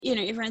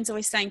everyone's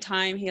always saying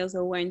time heals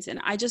all wounds, and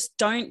I just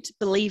don't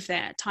believe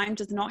that. Time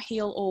does not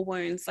heal all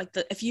wounds. Like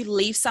if you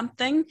leave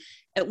something,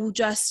 it will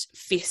just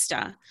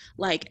fester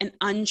like an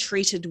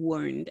untreated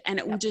wound, and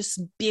it will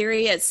just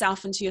bury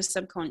itself into your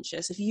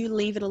subconscious. If you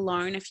leave it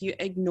alone, if you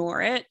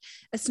ignore it,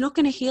 it's not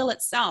going to heal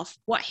itself.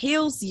 What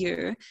heals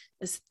you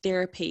is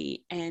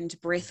therapy and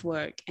breath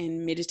work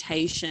and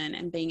meditation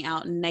and being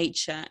out in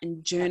nature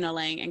and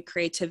journaling and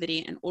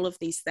creativity and all of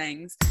these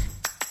things.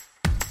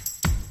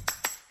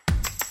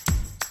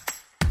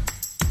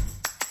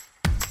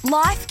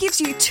 Life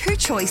gives you two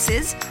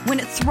choices when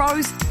it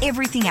throws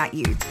everything at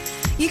you.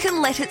 You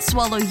can let it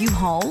swallow you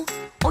whole,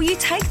 or you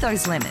take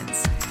those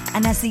lemons.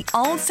 And as the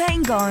old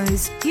saying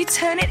goes, you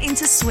turn it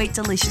into sweet,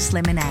 delicious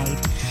lemonade.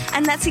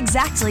 And that's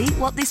exactly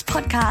what this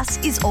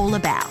podcast is all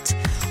about.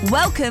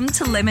 Welcome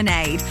to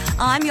Lemonade.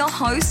 I'm your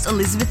host,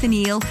 Elizabeth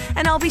Anneal,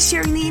 and I'll be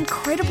sharing the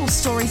incredible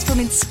stories from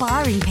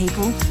inspiring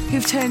people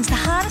who've turned the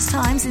hardest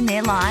times in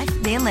their life,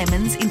 their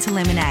lemons, into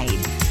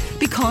lemonade.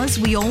 Because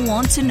we all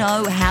want to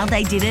know how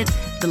they did it,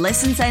 the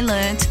lessons they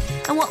learnt,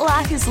 and what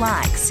life is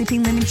like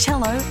sipping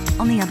limoncello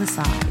on the other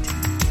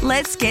side.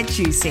 Let's get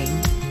juicing.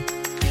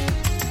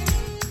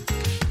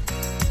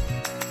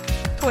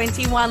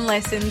 21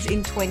 lessons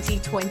in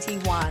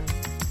 2021.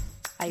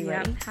 Are you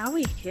ready? How are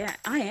we here?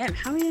 I am.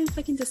 How are we in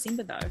fucking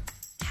December though?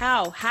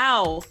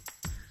 How?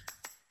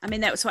 I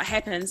mean, that's what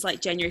happens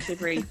like January,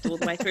 February, all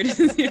the way through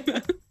to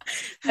December.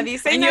 Have you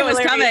seen I knew it was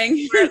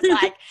coming. Where it's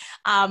like,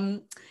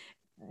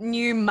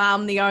 new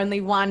mum, the only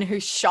one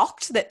who's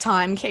shocked that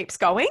time keeps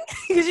going?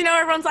 Because,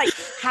 everyone's like,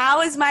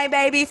 how is my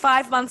baby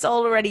 5 months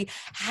old already?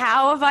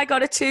 How have I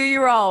got a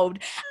 2-year-old?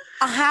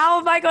 How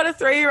have I got a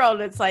 3-year-old?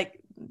 It's like,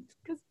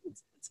 because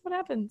it's what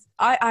happens.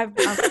 I've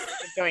been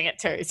doing it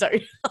too, so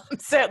I'm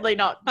certainly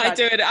not. I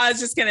do it. I was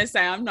just going to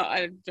say, I don't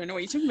know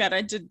what you're talking about.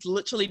 I did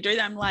literally do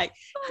that. I'm like,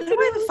 how do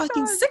I have a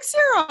fucking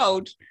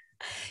 6-year-old?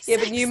 Yeah,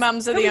 but new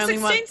mums are the only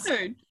ones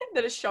soon.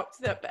 that are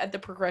shocked at the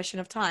progression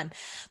of time.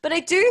 But I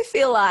do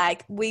feel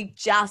like we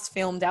just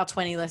filmed our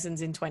 20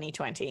 lessons in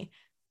 2020.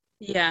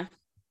 Yeah.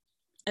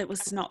 It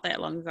was not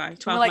that long ago.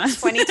 12 we're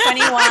months.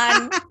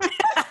 2021.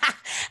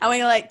 And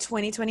we're like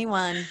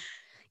 2021.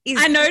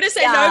 I noticed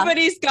that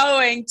nobody is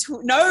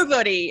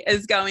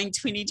going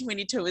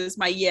 2022 is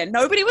my year.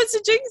 Nobody wants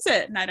to jinx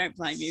it. And I don't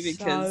blame you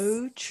because.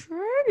 So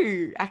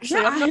true.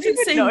 Actually, I haven't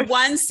seen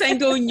one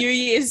single New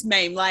Year's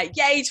meme like,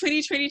 yay,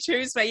 2022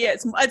 is my year.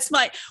 It's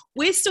like,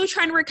 we're still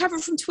trying to recover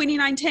from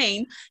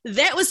 2019.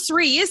 That was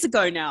 3 years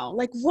ago now.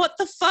 Like, what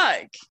the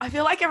fuck? I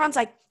feel like everyone's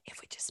like,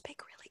 if we just speak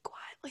really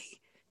quietly,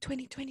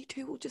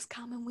 2022 will just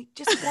come and we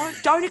just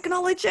don't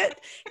acknowledge it.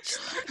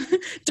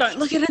 Don't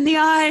look it in the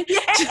eye. Yeah.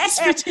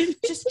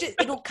 Just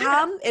it'll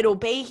come, it'll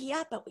be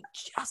here, but we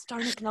just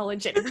don't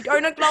acknowledge it. If we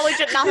don't acknowledge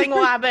it, nothing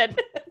will happen.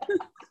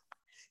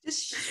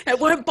 It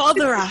won't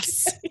bother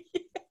us.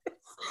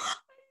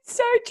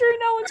 So true.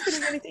 No one's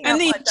putting anything and up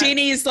then like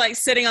Jenny's like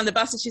sitting on the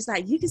bus and she's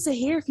like, you can sit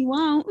here if you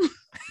want.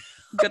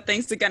 Good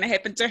things are going to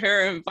happen to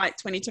her. Invite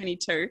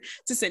 2022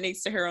 to sit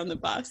next to her on the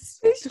bus.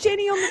 Who's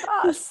Jenny on the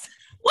bus?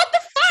 What the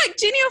fuck?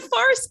 Jenny or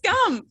Forrest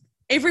Gump?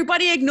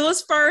 Everybody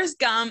ignores Forrest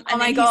Gump. And oh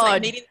my then God. He's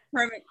like needing the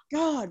promo.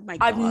 God, my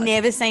God. I've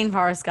never seen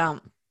Forrest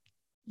Gump.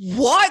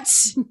 What?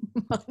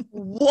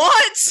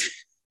 What?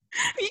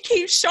 You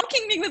keep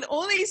shocking me with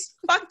all these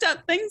fucked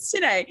up things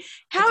today.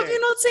 How have you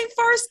not seen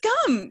Forrest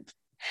Gump?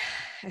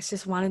 It's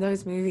just one of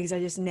those movies I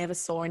just never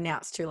saw, and now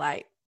it's too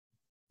late.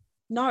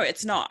 No,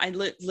 it's not. I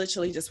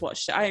literally just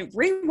watched it. I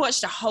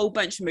rewatched a whole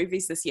bunch of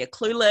movies this year.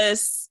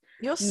 Clueless.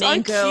 You're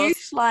so cute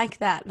like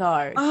that,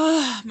 though.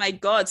 Oh, my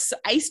God. So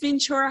Ace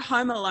Ventura,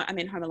 Home Alone. I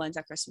mean, Home Alone's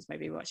our Christmas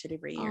movie. We watch it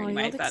every year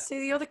anyway.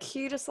 You're the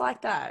cutest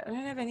like that. I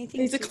don't have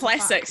anything. These are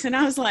classics. And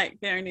I was like,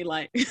 they're only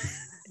like...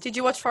 Did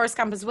you watch Forrest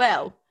Gump as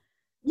well?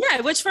 Yeah, I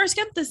watched Forrest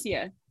Gump this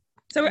year.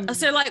 So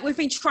like, we've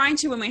been trying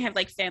to, when we have,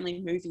 like,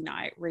 family movie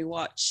night,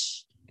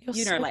 rewatch, like,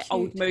 cute.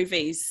 Old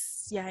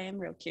movies. Yeah, I am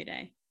real cute,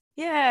 eh?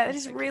 Yeah, it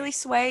is really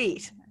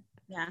sweet.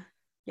 Yeah,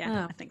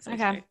 I think so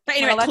okay. too. But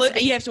anyway,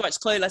 you have to watch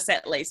Clueless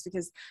at least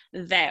because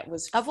that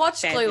was I've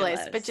watched fabulous.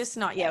 Clueless, but just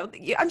not yet.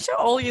 I'm sure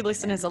all you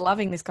listeners are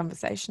loving this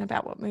conversation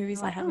about what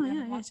movies I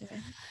haven't watched.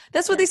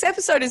 That's what this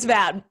episode is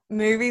about.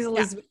 Movies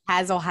Elizabeth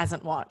has or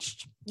hasn't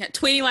watched. Yeah,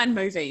 21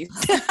 movies.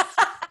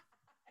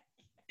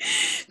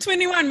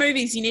 21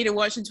 movies you need to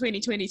watch in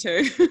 2022.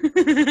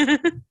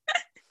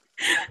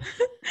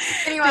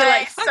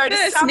 Anyway, so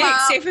this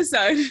next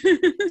episode.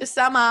 To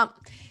sum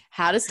up,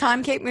 how does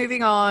time keep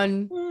moving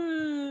on?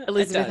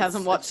 Elizabeth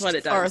hasn't watched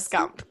Forrest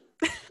Gump.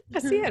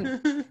 That's the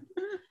end.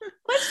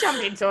 Let's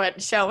jump into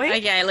it, shall we?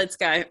 Okay, let's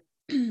go.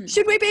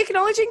 Should we be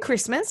acknowledging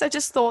Christmas? I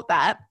just thought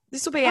that.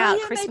 This will be out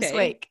Christmas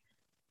week.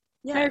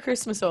 Yeah. Merry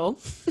Christmas all.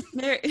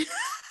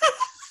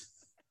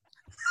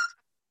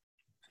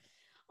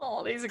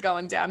 Oh, these are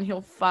going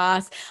downhill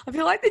fast. I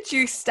feel like that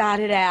you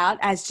started out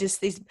as just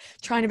this,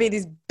 trying to be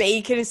this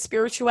beacon of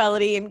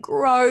spirituality and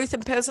growth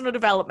and personal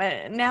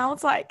development. And now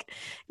it's like,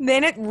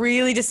 then it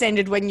really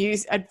descended when you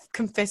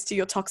confessed to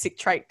your toxic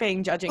trait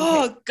being judging.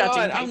 Oh God,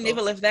 judging I'll people.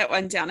 never live that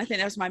one down. I think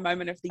that was my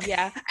moment of the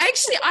year.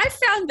 Actually, I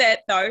found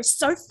that though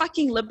so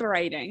fucking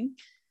liberating.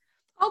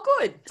 Oh,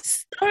 good.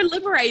 So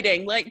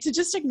liberating, like to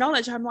just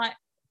acknowledge I'm like,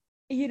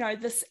 you know,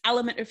 this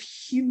element of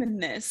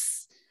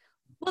humanness.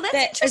 Well, that's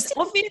that interesting. is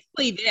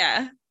obviously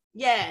there.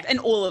 Yeah. In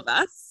all of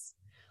us.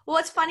 Well,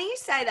 it's funny you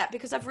say that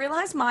because I've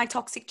realized my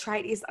toxic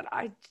trait is that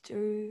I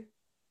do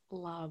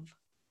love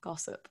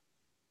gossip.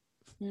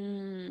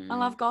 I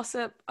love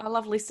gossip. I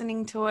love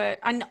listening to it.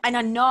 And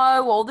I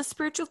know all the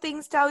spiritual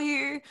things tell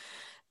you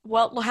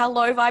how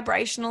low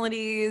vibrational it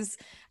is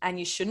and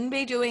you shouldn't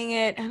be doing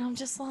it. And I'm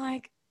just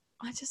like,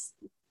 I just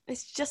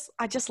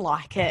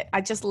like it.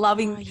 I just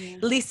loving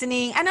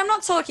listening. And I'm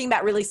not talking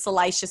about really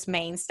salacious,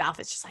 mean stuff.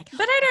 It's just like,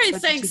 but I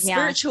don't think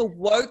spiritual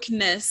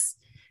wokeness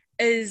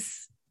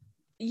is,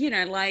 you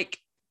know, like,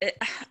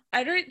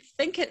 I don't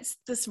think it's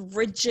this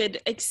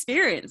rigid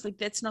experience. Like,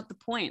 that's not the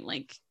point.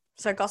 Like,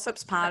 so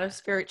gossip's part of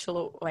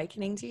spiritual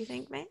awakening, do you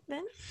think, mate,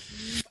 then?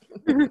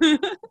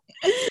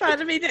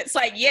 Part of me that's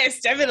like, yes,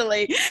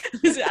 definitely.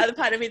 There's the other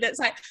part of me that's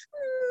like,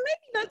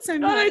 maybe not so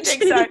much. I don't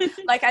think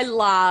so. Like, I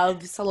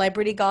love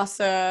celebrity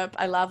gossip.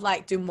 I love,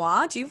 like,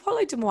 Deuxmoi. Do you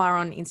follow Deuxmoi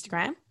on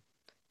Instagram?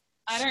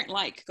 I don't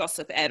like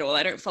gossip at all.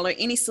 I don't follow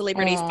any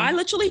celebrities. I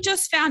literally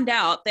just found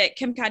out that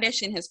Kim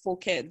Kardashian has 4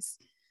 kids.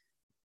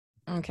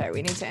 Okay,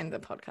 we need to end the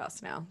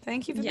podcast now.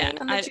 Thank you for being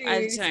on the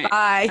juice.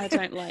 Bye. I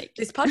don't like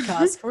this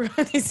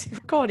podcast. This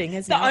recording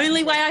is the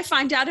only way I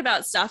find out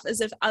about stuff is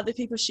if other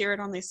people share it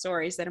on their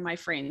stories that are my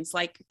friends.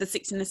 Like the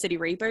Sex and the City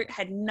reboot,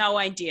 had no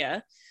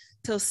idea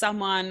till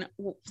someone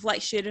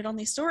like shared it on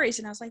their stories,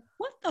 and I was like,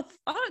 "What the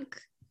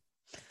fuck?"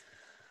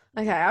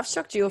 Okay, I've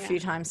shocked you a few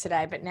times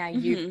today, but now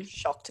you've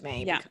shocked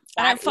me. Yeah,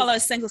 I don't follow a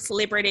single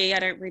celebrity. I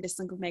don't read a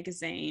single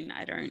magazine.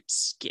 I don't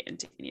get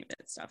into any of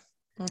that stuff.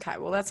 Okay,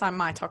 well, that's like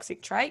my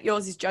toxic trait.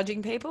 Yours is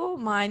judging people.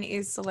 Mine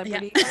is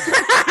celebrity.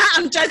 Yeah.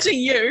 I'm judging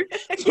you.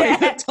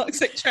 Yeah,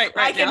 toxic trait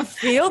right now. I can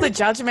feel the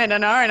judgment, I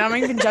know, and I'm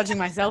even judging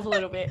myself a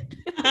little bit.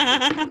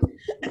 Only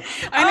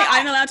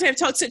I'm allowed to have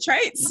toxic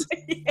traits.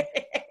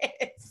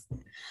 Yes.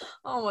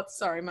 Oh,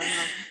 sorry, my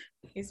mum.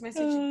 Here's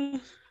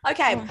message.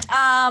 Okay,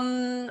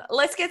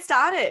 let's get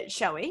started,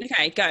 shall we?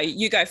 Okay, go.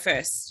 You go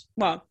first.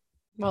 Well,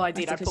 I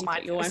did. I put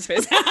mine your one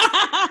first.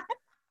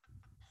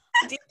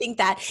 I did think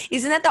that.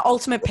 Isn't that the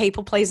ultimate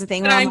people pleaser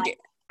thing?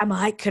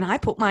 Can I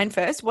put mine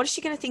first? What is she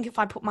going to think if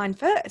I put mine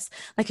first?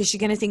 Like, is she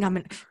going to think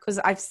because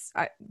that's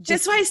why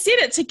I said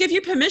it, to give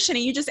you permission,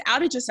 and you just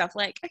outed yourself.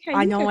 Like, okay,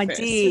 I know I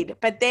did.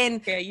 But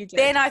then, you did.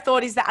 Then I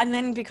thought, and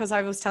then because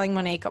I was telling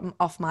Monique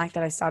off mic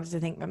that I started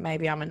to think that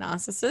maybe I'm a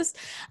narcissist.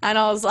 And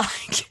I was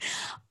like,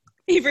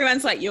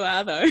 everyone's like, you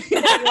are though.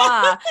 You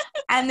are.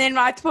 And then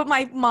I put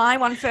my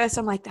one first.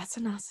 I'm like, that's a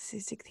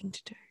narcissistic thing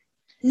to do.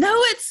 No,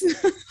 it's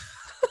not.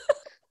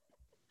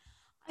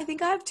 I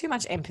think I have too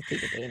much empathy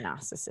to be a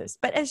narcissist.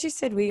 But as you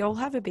said, we all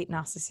have a bit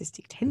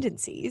narcissistic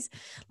tendencies.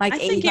 Like, I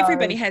think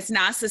everybody has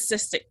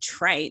narcissistic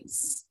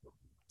traits.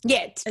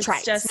 Yeah,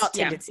 traits, not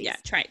tendencies. Yeah,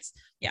 traits.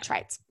 Yeah.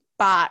 Traits.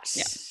 But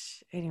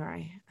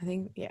anyway, I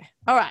think,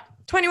 All right.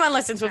 21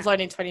 lessons we've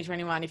learned in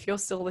 2021. If you're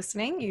still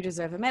listening, you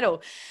deserve a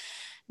medal.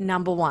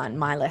 Number 1,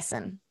 my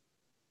lesson,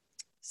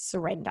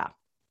 surrender.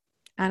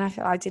 And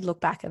I did look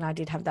back and I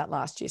did have that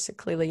last year. So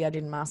clearly I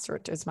didn't master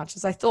it as much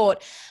as I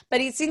thought.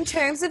 But it's in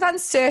terms of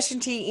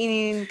uncertainty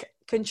in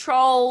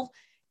control,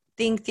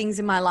 things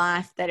in my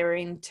life that are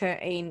in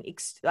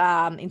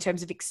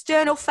terms of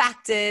external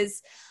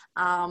factors,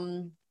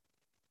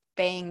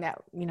 being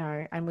that, you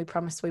know, and we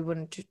promised we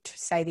wouldn't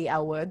say the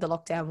L word, the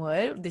lockdown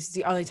word. This is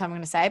the only time I'm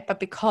going to say it. But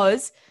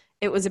because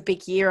it was a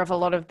big year of a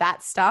lot of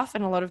that stuff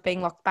and a lot of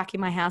being locked back in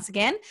my house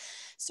again.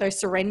 So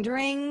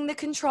surrendering the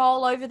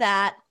control over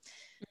that.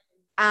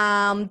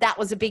 That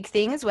was a big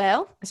thing as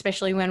well,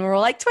 especially when we're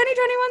all like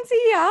 2021's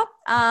here.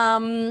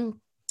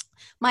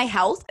 My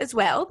health as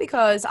well,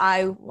 because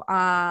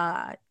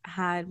I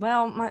had,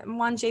 my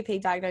one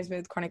GP diagnosed me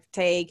with chronic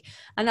fatigue.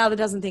 Another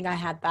doesn't think I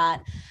had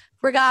that.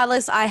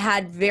 Regardless, I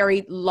had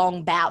very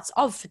long bouts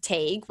of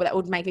fatigue that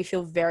would make me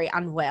feel very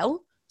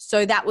unwell.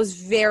 So that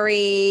was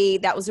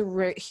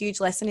a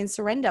huge lesson in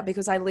surrender,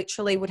 because I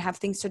literally would have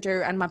things to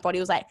do and my body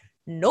was like,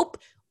 nope,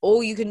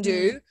 all you can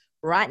do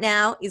right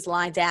now is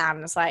lie down.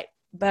 And it's like,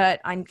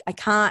 but I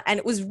can't. And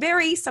it was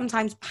very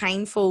sometimes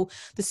painful,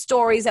 the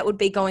stories that would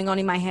be going on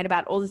in my head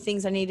about all the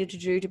things I needed to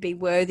do to be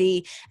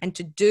worthy and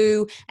to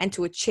do and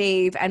to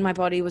achieve. And my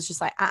body was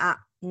just like,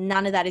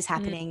 none of that is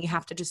happening. You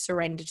have to just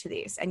surrender to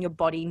this, and your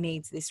body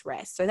needs this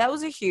rest. So that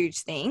was a huge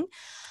thing.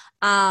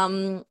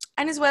 And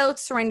as well,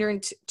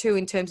 surrendering to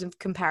in terms of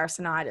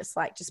comparisonitis,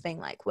 like just being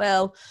like,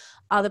 well,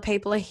 other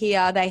people are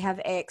here, they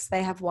have X,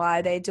 they have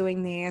Y, they're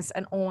doing this,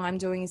 and all I'm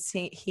doing is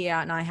here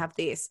and I have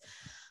this.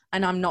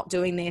 And I'm not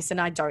doing this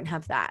and I don't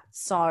have that.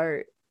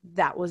 So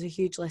that was a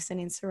huge lesson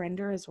in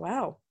surrender as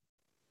well.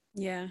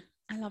 Yeah.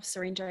 I love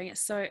surrendering.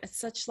 It's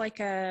such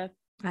like I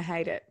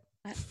hate it.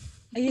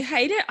 You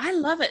hate it? I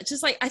love it.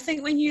 Just like, I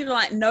think when you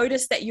like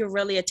notice that you're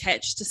really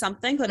attached to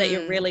something, or that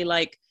you're really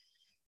like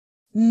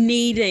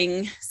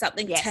needing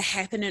something to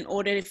happen in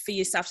order for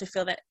yourself to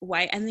feel that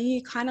way, and then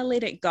you kind of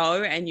let it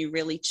go and you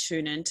really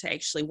tune into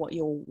actually what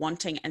you're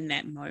wanting in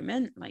that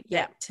moment, like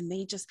that to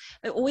me just,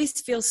 it always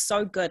feels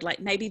so good. Like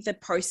maybe the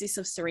process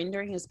of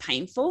surrendering is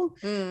painful,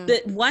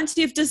 but once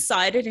you've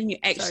decided and you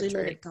actually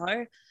let it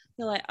go,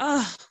 you're like,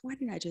 oh, why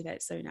didn't I do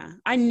that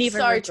sooner? I never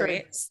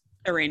regret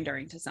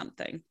surrendering to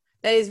something.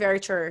 That is very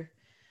true.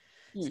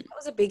 So that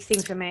was a big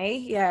thing for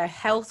me,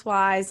 health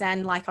wise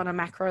and like on a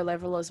macro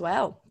level as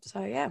well. So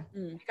there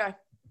you go.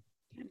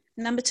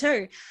 Number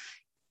 2,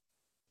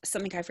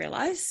 something I've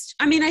realized,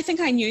 I mean, I think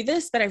I knew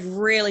this, but I've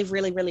really,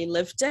 really, really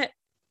lived it.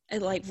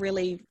 It like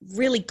really,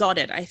 really got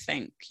it, I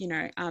think,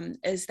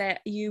 is that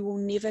you will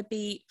never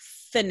be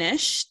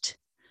finished.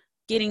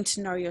 Getting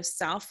to know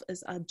yourself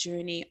is a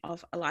journey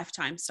of a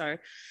lifetime. So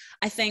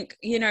I think,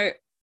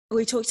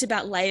 we talked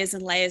about layers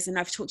and layers, and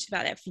I've talked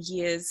about that for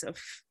years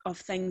of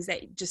things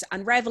that just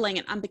unraveling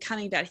and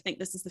unbecoming. But I think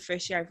this is the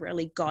first year I've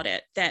really got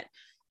it, that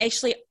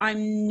actually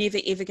I'm never,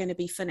 ever going to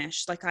be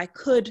finished. Like I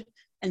could,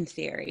 in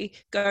theory,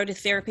 go to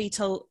therapy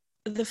till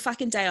the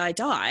fucking day I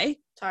die.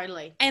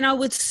 Totally. And I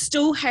would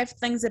still have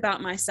things about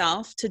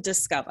myself to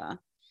discover.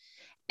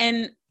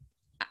 And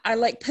I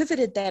like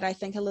pivoted that, I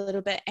think, a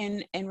little bit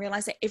and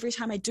realized that every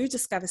time I do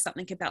discover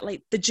something about,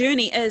 like, the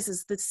journey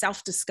is the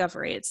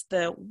self-discovery. It's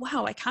the,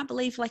 wow, I can't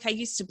believe like I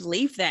used to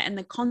believe that, and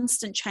the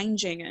constant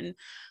changing and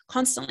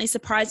constantly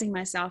surprising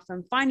myself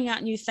and finding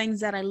out new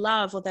things that I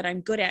love or that I'm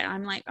good at.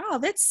 I'm like, oh,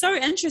 that's so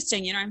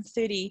interesting. I'm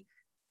 30.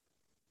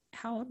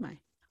 How old am I?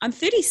 I'm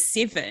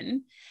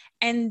 37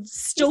 and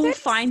still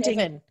finding.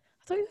 I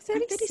thought you were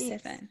 36. I'm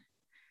 37.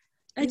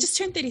 I just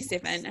turned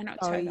 37 in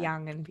October. So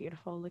young and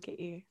beautiful. Look at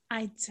you.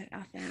 I think.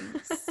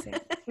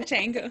 Which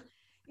angle?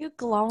 You're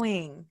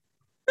glowing.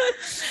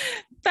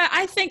 But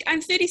I think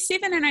I'm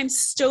 37 and I'm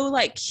still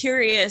like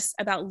curious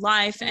about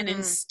life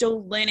and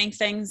still learning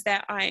things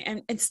that I am,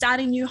 and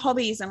starting new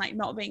hobbies and like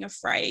not being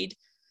afraid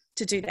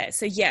to do that.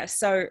 So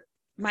so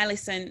my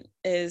lesson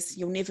is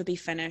you'll never be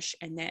finished,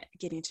 and that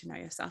getting to know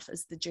yourself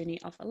is the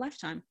journey of a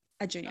lifetime.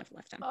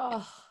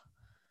 Oh,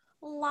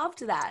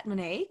 loved that,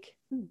 Monique.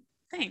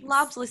 Thanks.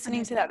 Loved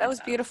listening to that. That was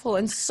beautiful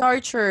and so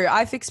true.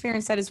 I've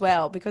experienced that as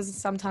well, because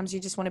sometimes you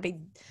just want to be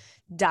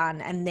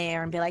done and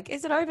there and be like,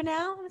 is it over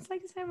now? And it's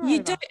like, it's never over.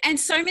 You do. And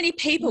so so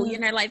people,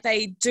 like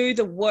they do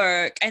the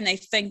work and they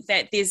think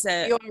that there's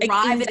you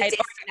arrive at a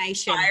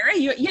destination.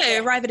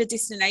 Arrive at a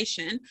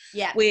destination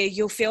where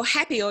you'll feel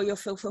happy or you'll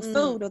feel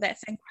fulfilled or that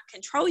thing won't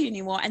control you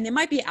anymore. And there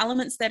might be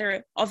elements that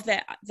are of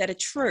that are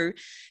true,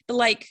 but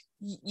like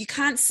you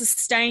can't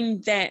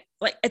sustain that.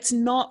 Like it's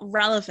not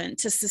relevant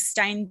to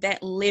sustain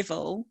that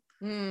level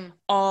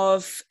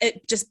of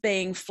it just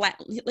being flat.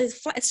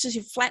 It's just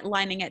you're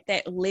flatlining at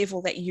that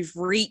level that you've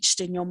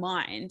reached in your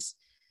mind.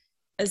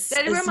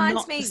 That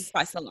reminds me, the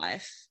spice of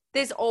life.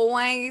 There's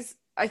always,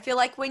 I feel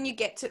like when you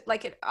get to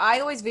like it, I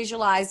always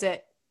visualize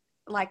it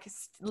like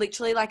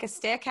literally like a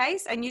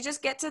staircase, and you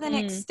just get to the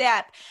next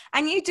step,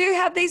 and you do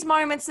have these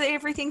moments that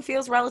everything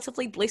feels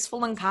relatively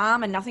blissful and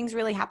calm and nothing's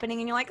really happening,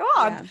 and you're like,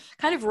 I've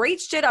kind of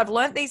reached it, I've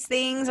learned these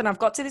things and I've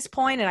got to this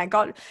point and I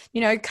got,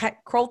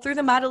 crawled through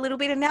the mud a little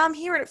bit, and now I'm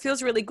here and it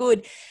feels really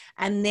good.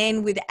 And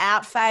then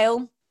without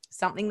fail,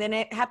 something then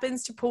it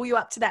happens to pull you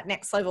up to that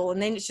next level,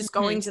 and then it's just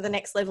going to the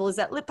next level is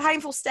that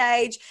painful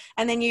stage,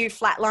 and then you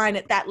flatline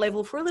at that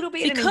level for a little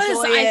bit.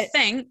 Because I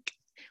think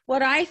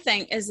what I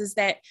think is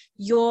that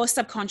your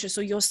subconscious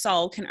or your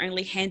soul can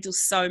only handle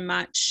so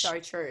much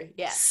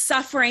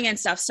suffering and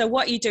stuff. So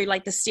what you do,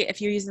 like the step, if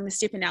you're using the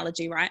step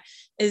analogy, right,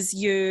 is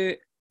you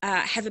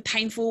have a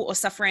painful or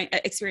suffering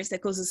experience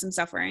that causes some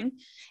suffering,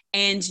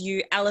 and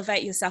you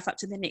elevate yourself up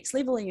to the next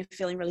level, and you're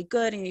feeling really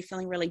good and you're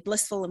feeling really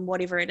blissful and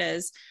whatever it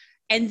is.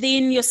 And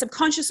then your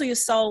subconscious or your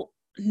soul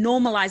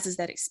normalizes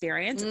that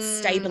experience, it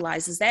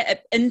stabilizes that,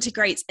 it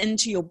integrates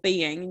into your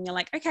being, and you're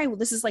like, okay, well,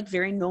 this is like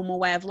very normal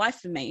way of life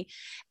for me.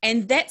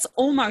 And that's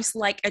almost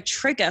like a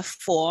trigger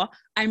for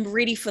I'm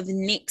ready for the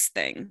next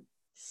thing.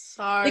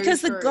 So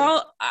because true. The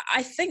goal,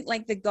 I think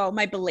like the goal,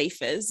 my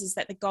belief is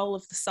that the goal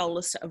of the soul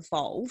is to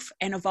evolve,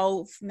 and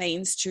evolve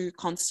means to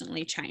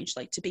constantly change,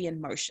 like to be in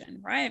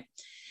motion, right?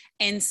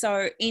 And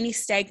so any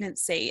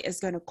stagnancy is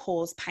going to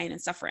cause pain and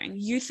suffering.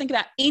 You think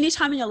about any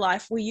time in your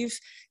life where you've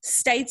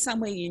stayed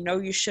somewhere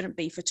you shouldn't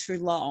be for too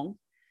long.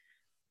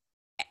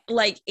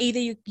 Like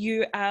either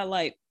you are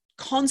like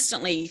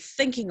constantly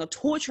thinking or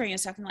torturing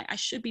yourself and like, I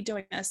should be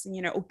doing this,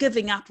 and, or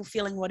giving up or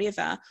feeling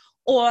whatever,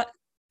 or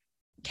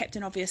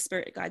Captain Obvious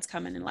spirit guides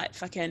come in and like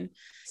fucking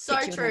so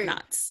true.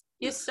 Nuts.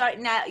 You're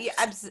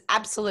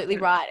absolutely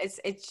right. It's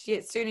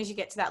as soon as you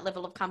get to that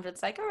level of comfort,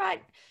 it's like, all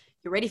right,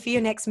 you're ready for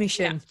your next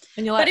mission. Yeah.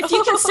 And you're like, but if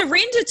you can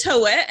surrender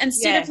to it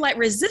instead of like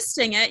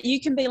resisting it, you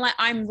can be like,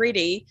 I'm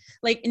ready.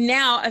 Like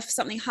now, if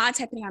something hard's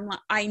happening, I'm like,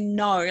 I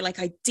know, like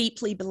I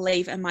deeply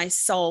believe in my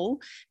soul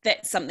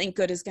that something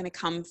good is going to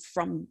come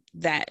from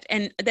that.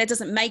 And that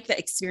doesn't make the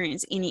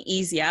experience any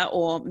easier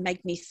or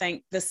make me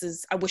think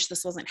I wish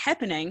this wasn't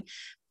happening.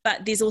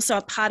 But there's also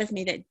a part of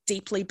me that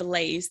deeply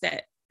believes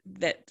that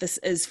this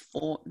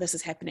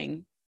is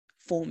happening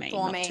for me,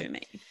 not to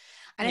me.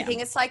 And I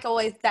think it's like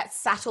always that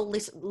subtle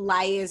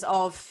layers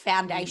of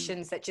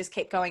foundations that just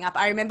keep going up.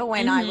 I remember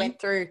when I went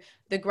through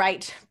the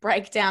great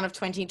breakdown of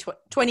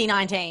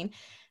 2019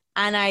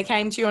 and I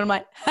came to you and I'm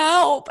like,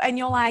 help. And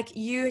you're like,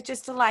 you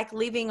just are like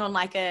living on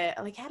like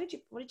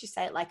what did you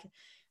say? Like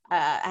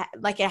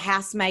a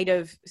house made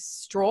of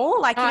straw,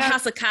 like a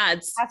house of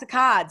cards. House of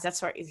cards.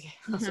 That's right.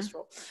 House of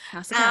straw.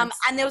 House of cards.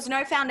 And there was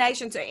no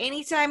foundation, so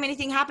anytime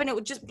anything happened, it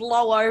would just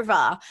blow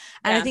over.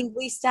 And I think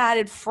we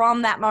started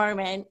from that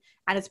moment,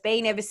 and it's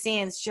been ever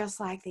since. Just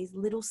like these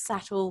little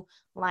subtle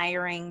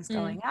layerings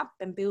going up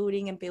and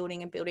building and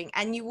building and building.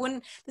 And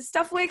the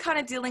stuff we're kind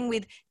of dealing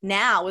with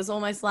now is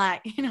almost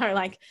like,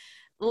 like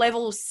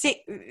level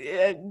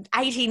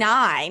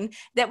 89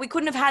 that we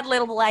couldn't have had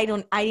level 8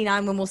 on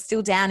 89 when we're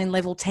still down in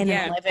level 10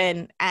 and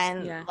 11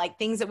 and like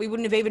things that we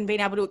wouldn't have even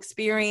been able to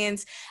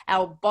experience.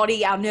 Our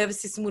body, our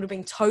nervous system would have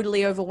been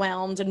totally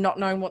overwhelmed and not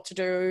knowing what to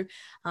do.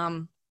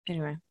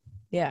 Anyway,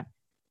 yeah,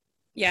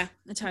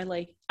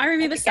 totally. I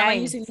remember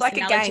someone using this like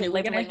analogy. A game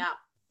leveling up.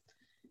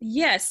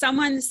 Yeah,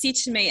 someone said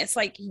to me, it's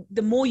like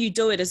the more you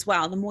do it as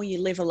well, the more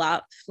you level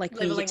up, like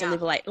when you get to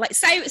level 8. Like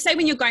say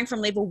when you're going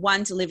from level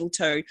 1 to level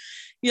 2,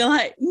 you're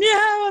like,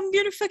 no, I'm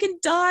going to fucking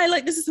die.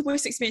 Like this is the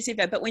worst experience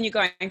ever. But when you're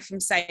going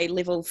from say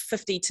level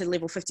 50 to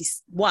level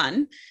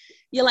 51,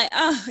 you're like,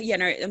 oh,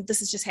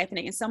 this is just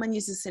happening. And someone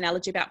uses this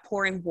analogy about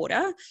pouring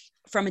water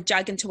from a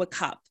jug into a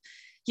cup.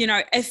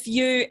 If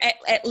you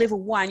at level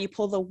 1, you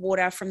pour the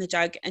water from the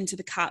jug into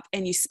the cup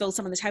and you spill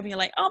some on the table, and you're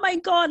like, oh my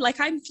God, like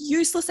I'm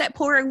useless at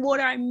pouring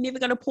water. I'm never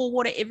going to pour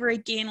water ever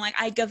again. Like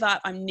I give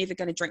up. I'm never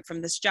going to drink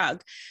from this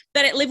jug.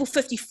 But at level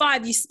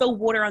 55, you spill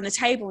water on the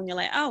table and you're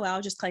like, oh, well,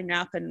 I'll just clean it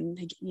up and,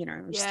 just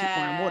keep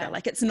pouring water.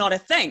 Like it's not a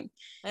thing.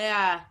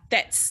 Yeah.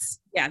 That's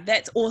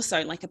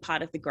also like a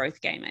part of the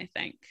growth game, I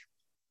think.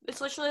 It's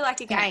literally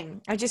like a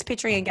game. I'm just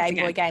picturing a Game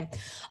Boy game.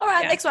 All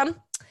right, next one.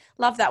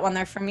 Love that one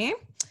though from you.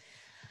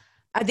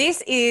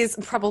 This is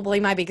probably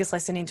my biggest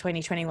lesson in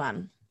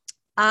 2021.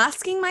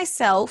 Asking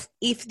myself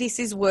if this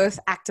is worth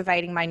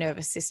activating my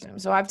nervous system.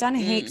 So I've done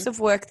heaps of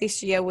work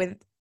this year with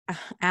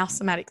our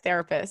somatic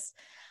therapist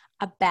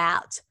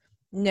about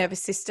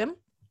nervous system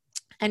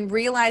and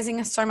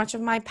realizing so much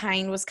of my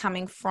pain was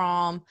coming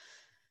from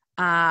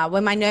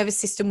when my nervous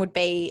system would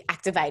be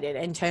activated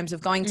in terms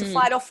of going to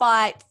flight or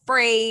fight,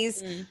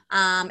 freeze,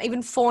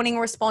 even fawning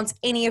response,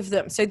 any of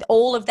them. So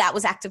all of that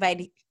was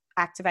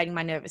activating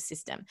my nervous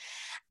system.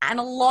 And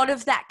a lot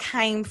of that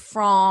came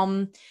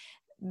from,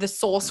 the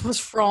source was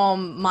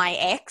from my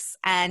ex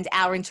and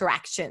our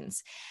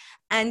interactions.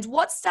 And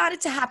what started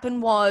to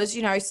happen was,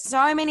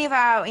 so many of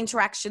our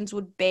interactions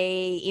would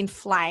be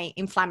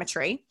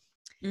inflammatory.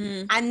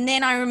 And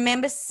then I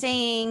remember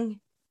seeing,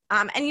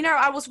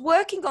 I was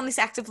working on this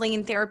actively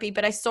in therapy,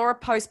 but I saw a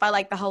post by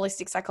like the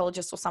holistic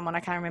psychologist or someone, I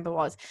can't remember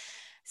what it was,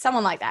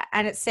 someone like that.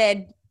 And it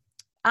said,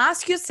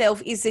 ask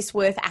yourself, is this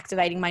worth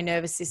activating my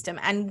nervous system?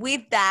 And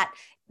with that,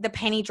 the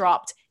penny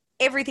dropped,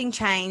 everything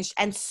changed.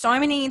 And so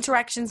many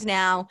interactions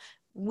now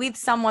with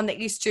someone that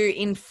used to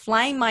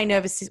inflame my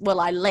nervous system. Well,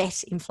 I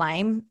let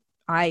inflame.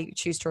 I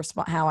choose to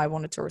respond how I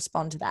wanted to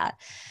respond to that.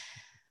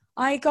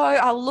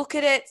 I'll look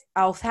at it.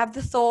 I'll have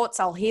the thoughts.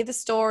 I'll hear the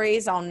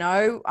stories. I'll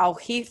know,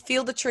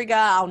 feel the trigger.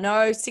 I'll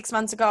know 6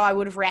 months ago, I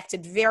would have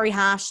reacted very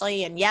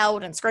harshly and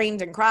yelled and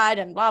screamed and cried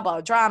and blah,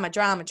 blah, drama.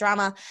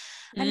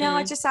 And now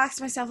I just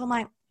ask myself, I'm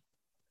like,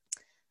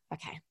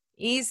 okay,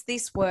 is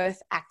this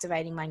worth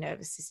activating my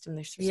nervous system?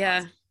 This response?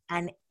 Yeah.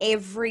 And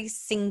every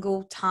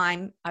single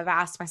time I've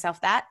asked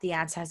myself that, the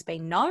answer has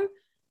been no,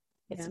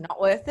 it's not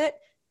worth it.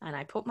 And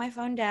I put my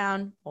phone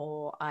down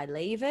or I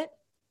leave it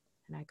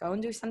and I go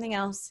and do something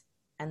else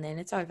and then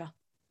it's over.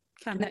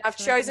 And then I've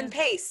chosen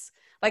peace.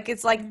 Like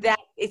it's like that.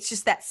 It's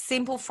just that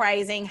simple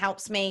phrasing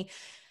helps me,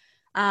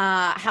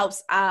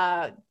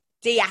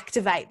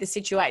 deactivate the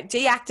situation,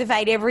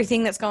 deactivate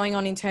everything that's going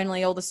on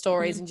internally, all the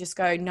stories, and just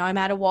go, no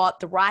matter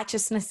what, the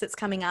righteousness that's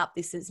coming up,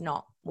 this is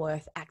not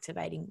worth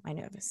activating my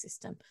nervous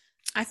system.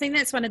 I think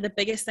that's one of the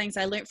biggest things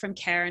I learned from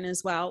Karen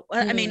as well.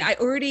 I mean, I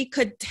already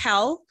could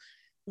tell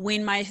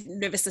when my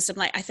nervous system,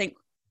 like I think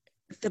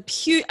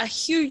a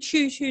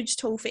huge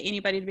tool for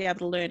anybody to be able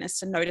to learn is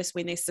to notice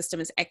when their system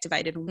is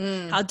activated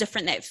and how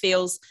different that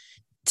feels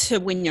to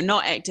when you're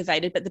not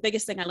activated. But the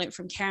biggest thing I learned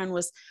from Karen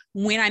was,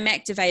 when I'm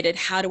activated,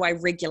 how do I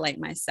regulate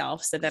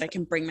myself so that I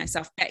can bring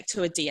myself back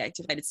to a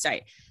deactivated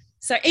state?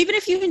 So even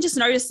if you can just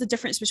notice the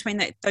difference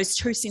between those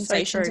two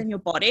sensations in your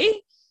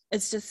body,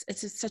 it's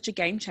just such a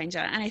game changer.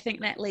 And I think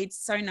that leads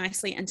so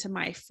nicely into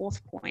my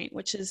fourth point,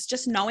 which is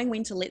just knowing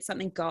when to let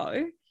something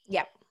go.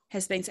 Yep.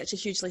 Has been such a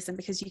huge lesson,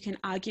 because you can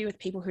argue with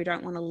people who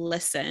don't want to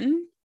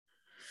listen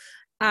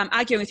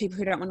arguing with people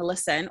who don't want to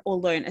listen or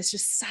learn is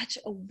just such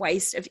a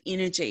waste of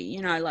energy.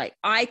 You know, like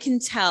I can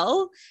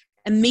tell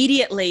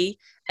immediately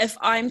if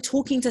I'm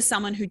talking to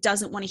someone who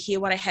doesn't want to hear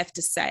what I have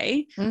to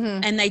say,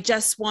 and they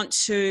just want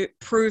to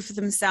prove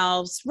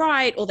themselves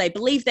right, or they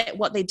believe that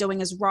what they're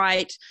doing is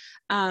right,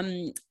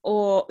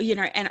 or, you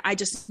know, and I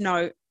just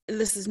know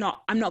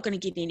I'm not going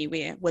to get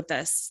anywhere with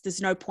this.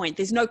 There's no point.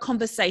 There's no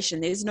conversation.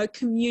 There's no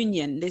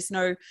communion. There's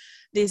no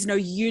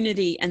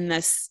unity in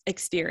this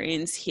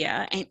experience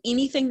here. And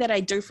anything that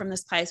I do from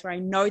this place where I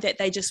know that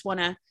they just want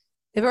to,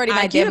 they've already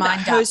made their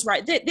mind up. Who's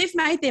right? They've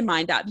made their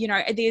mind up. You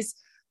know, it's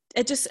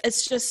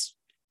just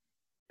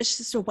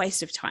a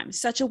waste of time.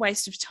 Such a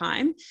waste of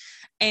time.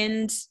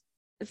 And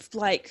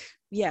like,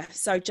 yeah,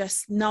 so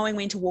just knowing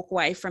when to walk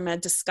away from a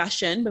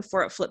discussion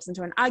before it flips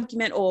into an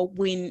argument, or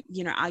when,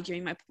 you know,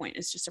 arguing my point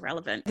is just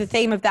irrelevant. The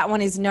theme of that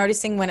one is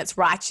noticing when it's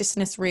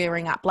righteousness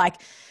rearing up.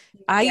 Like,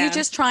 are you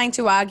just trying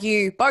to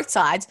argue both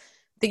sides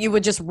that you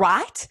were just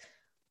right?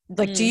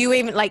 Like, do you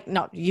even, like,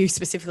 not you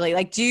specifically,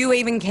 like, do you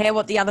even care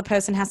what the other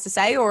person has to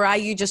say? Or are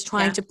you just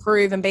trying to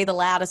prove and be the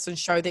loudest and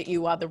show that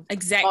you are the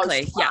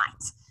exactly most right?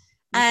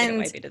 And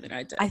way better than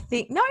I did. I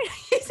think, no,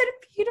 you said it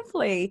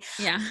beautifully.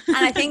 Yeah. And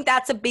I think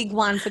that's a big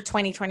one for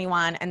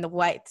 2021, and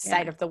the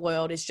state of the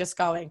world is just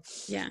going,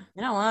 you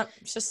know what,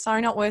 it's just so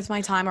not worth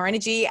my time or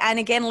energy. And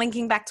again,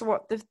 linking back to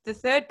what the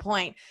third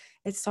point,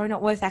 it's so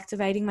not worth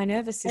activating my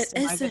nervous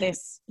system over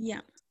this. Yeah.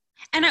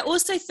 And I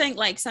also think,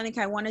 like, something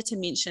I wanted to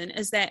mention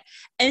is that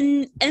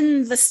in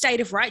the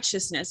state of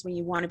righteousness, when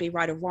you want to be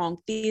right or wrong,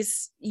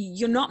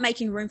 you're not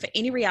making room for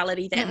any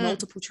reality that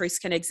multiple truths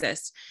can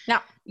exist. No.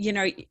 You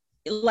know,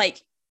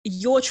 like,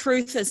 your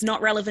truth is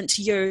not relevant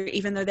to you,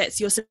 even though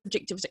that's your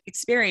subjective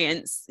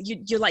experience.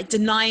 You're like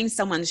denying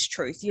someone's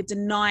truth. You're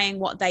denying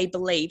what they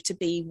believe to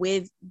be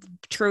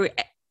true,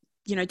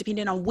 you know,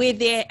 depending on where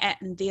they're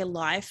at in their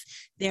life,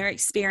 their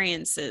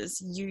experiences.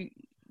 You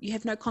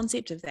have no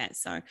concept of that.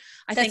 So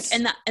I think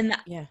in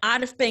the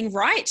art of being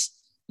right,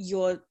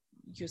 you're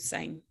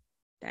saying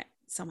that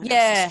someone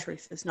else's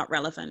truth is not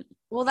relevant.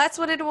 Well, that's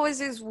what it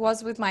always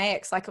was with my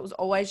ex. Like, it was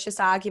always just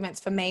arguments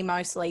for me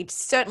mostly,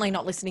 certainly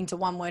not listening to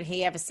one word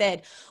he ever said.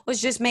 It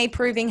was just me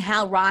proving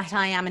how right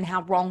I am and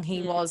how wrong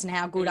he was, and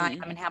how good I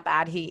am and how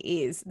bad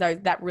he is. Though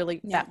that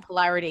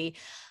polarity.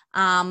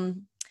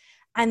 And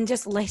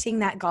just letting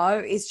that go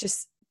is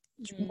just,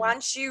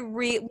 once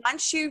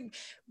you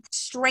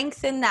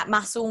strengthen that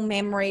muscle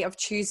memory of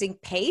choosing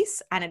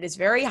peace, and it is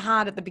very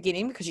hard at the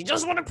beginning because you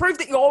just want to prove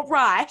that you're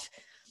right.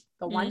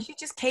 But once you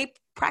just keep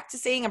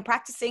practicing and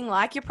practicing,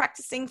 like you're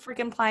practicing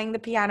freaking playing the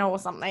piano or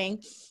something,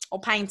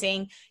 or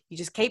painting, you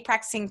just keep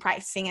practicing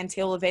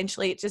until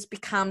eventually it just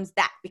becomes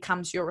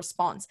your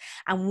response.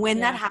 And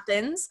when that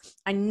happens,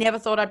 I never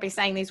thought I'd be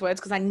saying these words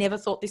because I never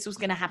thought this was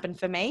going to happen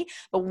for me.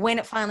 But when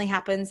it finally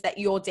happens, that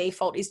your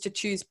default is to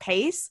choose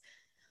peace,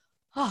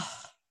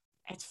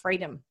 it's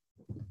freedom.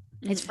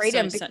 It's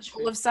freedom, because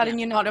all of a sudden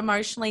you're not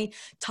emotionally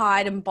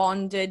tied and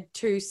bonded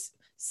to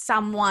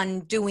someone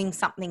doing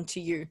something to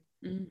you.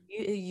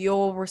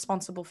 You're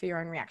responsible for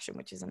your own reaction,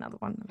 which is another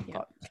one that I've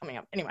got coming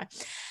up. Anyway,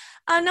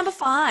 number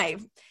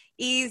 5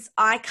 is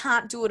I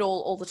can't do it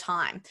all the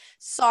time.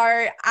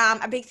 So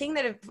a big thing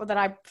that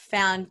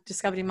I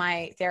discovered in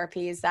my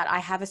therapy is that I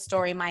have a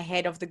story in my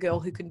head of the girl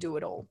who can do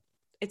it all.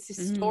 It's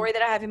this story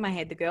that I have in my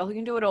head, the girl who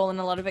can do it all. And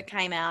a lot of it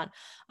came out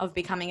of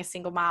becoming a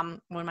single mom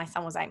when my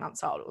son was 8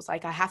 months old. It was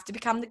like, I have to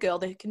become the girl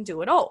that can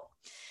do it all.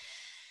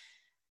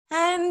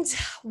 And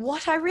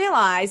what I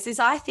realized is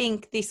I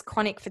think this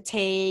chronic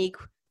fatigue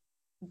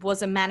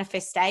was a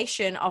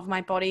manifestation of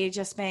my body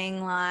just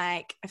being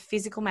like a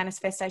physical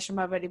manifestation of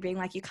my body being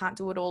like, you can't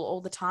do it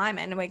all the time.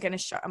 And I'm going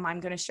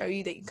to show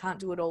you that you can't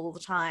do it all the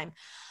time.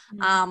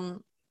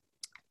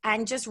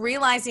 And just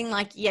realizing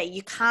like,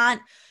 you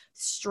can't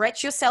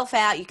stretch yourself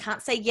out. You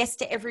can't say yes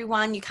to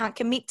everyone. You can't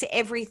commit to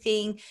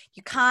everything.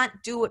 You can't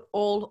do it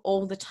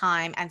all the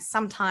time. And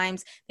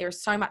sometimes there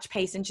is so much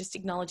peace in just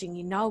acknowledging,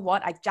 you know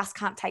what? I just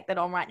can't take that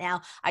on right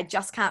now. I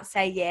just can't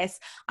say yes.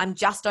 I'm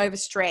just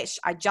overstretched.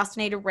 I just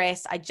need a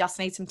rest. I just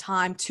need some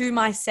time to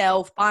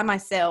myself, by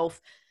myself.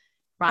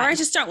 Right. Or I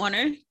just don't want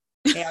to.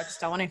 Yeah, I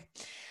just don't want to.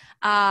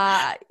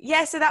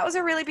 So that was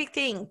a really big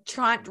thing.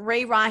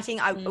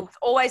 Rewriting.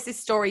 Always this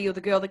story, you're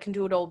the girl that can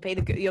do it all.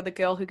 You're the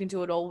girl who can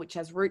do it all, which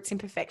has roots in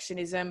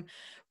perfectionism,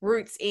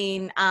 roots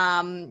in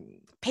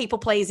people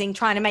pleasing,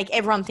 trying to make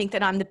everyone think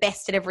that I'm the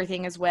best at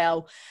everything as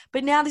well.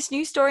 But now this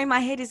new story in my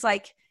head is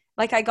like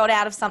I got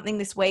out of something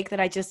this week that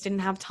I just didn't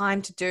have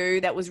time to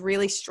do, that was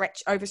really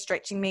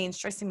overstretching me and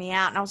stressing me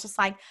out. And I was just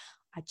like,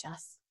 I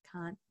just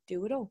can't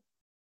do it all.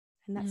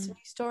 And that's the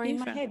new story in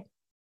my head.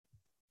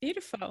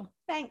 Beautiful.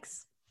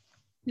 Thanks.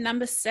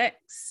 Number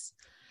 6,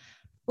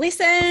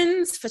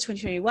 lessons for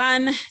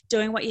 2021.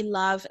 Doing what you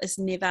love is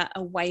never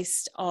a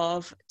waste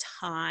of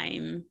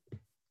time.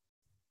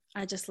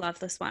 I just love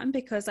this one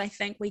because I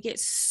think we get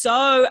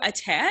so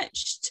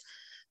attached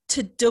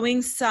to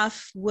doing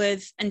stuff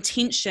with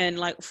intention,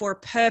 like for a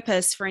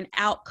purpose, for an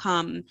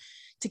outcome,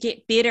 to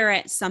get better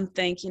at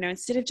something,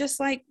 instead of just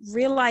like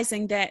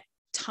realizing that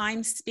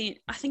time spent,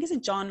 I think it's a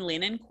John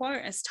Lennon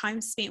quote, as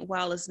time spent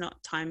well is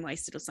not time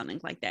wasted or something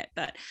like that.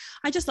 But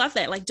I just love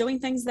that, like doing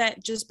things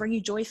that just bring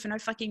you joy for no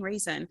fucking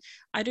reason.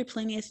 I do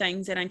plenty of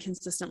things that I'm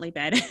consistently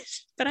bad at,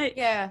 but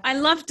I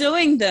love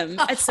doing them.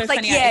 It's so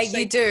funny.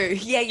 You do.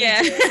 Yeah, you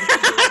do. You do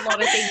a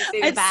lot of things that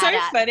you're bad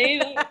at.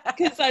 Funny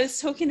because I was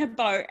talking to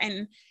Bo,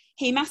 and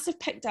he must have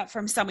picked up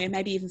from somewhere,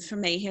 maybe even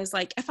from me. He was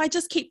like, if I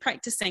just keep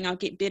practicing, I'll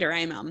get better,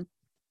 eh, Mum?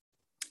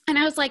 And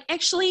I was like,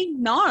 actually,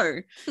 no,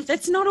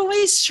 that's not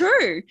always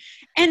true.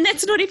 And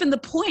that's not even the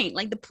point.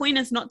 Like, the point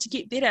is not to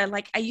get better.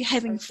 Like, are you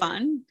having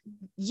fun?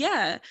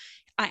 Yeah,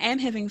 I am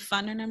having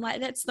fun. And I'm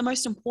like, that's the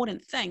most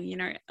important thing, you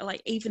know,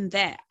 like even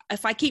that.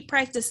 If I keep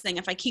practicing,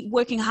 if I keep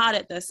working hard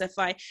at this, if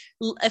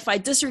I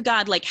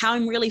disregard like how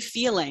I'm really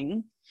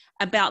feeling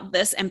about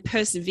this and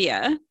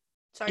persevere,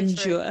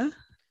 endure, true.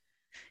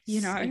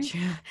 You know. So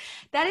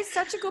that is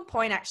such a good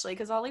point, actually,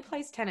 because Ollie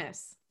plays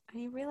tennis.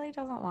 He really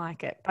doesn't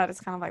like it, but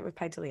it's kind of like we've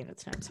paid till the end of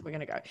the term, so we're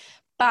going to go.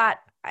 But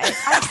I've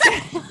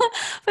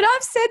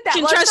said that.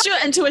 You can trust your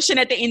intuition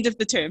at the end of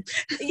the term.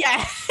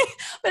 Yeah.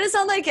 But it's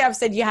not like I've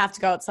said you have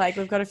to go. It's like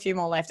we've got a few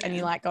more left and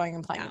you like going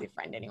and playing with your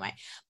friend anyway.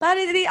 But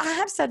I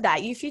have said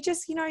that. If you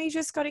just, you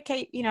just got to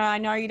keep, I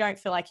know you don't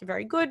feel like you're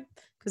very good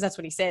because that's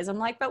what he says. I'm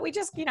like, but we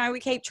just, we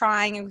keep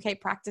trying and we keep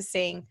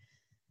practicing.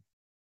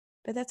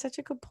 But that's such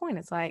a good point.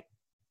 It's like,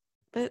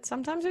 but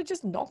sometimes we're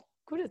just not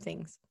good at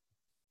things.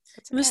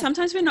 Okay.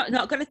 Sometimes we're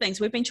not good at things.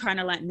 We've been trying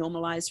to like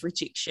normalize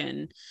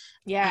rejection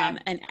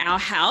in our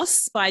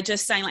house by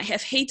just saying like,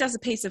 if he does a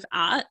piece of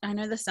art, I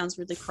know this sounds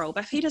really cruel,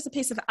 but if he does a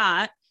piece of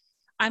art,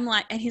 I'm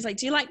like, and he's like,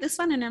 do you like this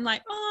one? And I'm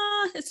like,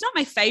 oh, it's not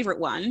my favorite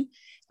one.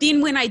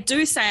 Then when I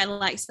do say I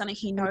like something,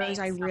 he knows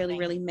I really,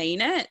 really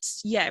mean it.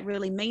 Yeah, it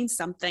really means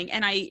something.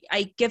 And I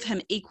give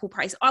him equal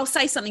praise. I'll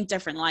say something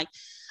different. Like,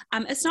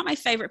 it's not my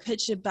favorite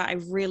picture, but I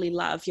really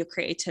love your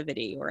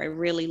creativity, or I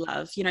really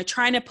love,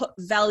 trying to put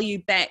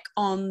value back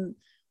on.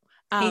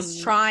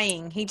 He's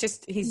trying. He's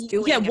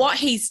doing. Yeah, what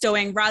he's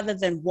doing rather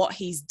than what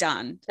he's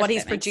done. What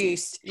he's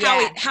produced.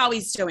 How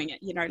he's doing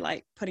it,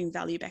 like putting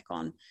value back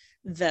on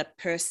the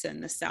person,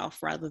 the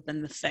self, rather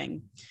than the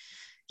thing.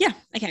 Yeah.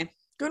 Okay.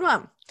 Good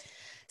one.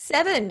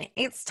 7,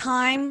 it's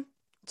time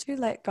to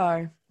let go.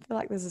 I feel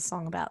like there's a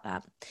song about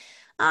that.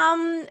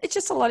 It's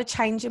just a lot of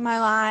change in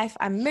my life.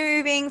 I'm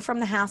moving from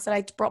the house that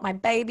I brought my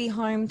baby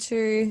home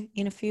to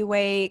in a few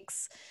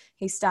weeks.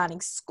 He's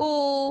starting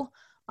school.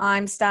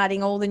 I'm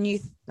starting all the new,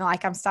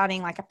 I'm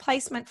starting like a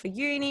placement for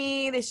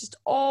uni. There's just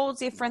all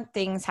different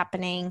things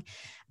happening.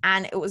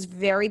 And it was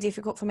very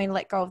difficult for me to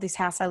let go of this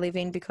house I live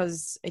in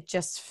because it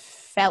just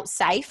felt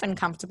safe and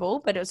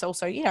comfortable. But it was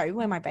also,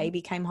 when my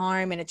baby came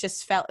home, and it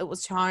just felt it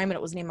was home, and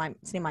it was near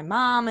my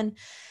mom.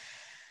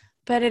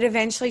 But it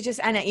eventually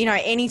just, and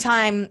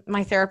anytime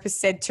my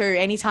therapist said too,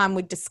 anytime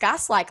we'd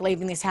discuss like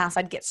leaving this house,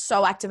 I'd get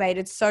so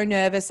activated, so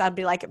nervous. I'd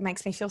be like, it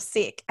makes me feel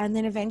sick. And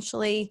then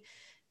eventually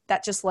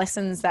that just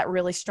lessens that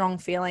really strong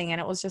feeling. And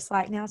it was just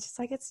like, now it's just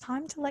like, it's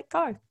time to let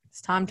go.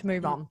 It's time to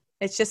move on.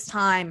 It's just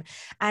time.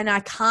 And I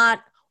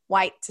can't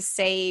wait to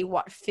see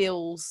what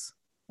fills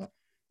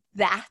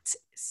that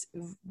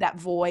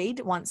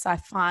void once I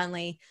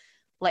finally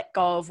let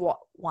go of what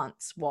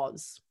once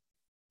was.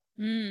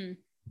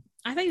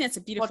 I think that's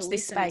a beautiful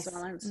lesson as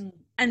well.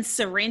 And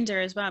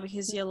surrender as well,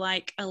 because you're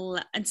like,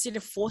 instead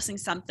of forcing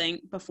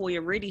something before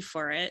you're ready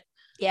for it,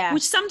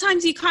 which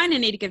sometimes you kind of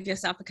need to give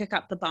yourself a kick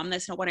up the bum.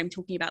 That's not what I'm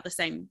talking about. It's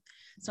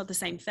not the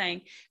same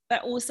thing.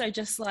 But also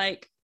just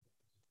like,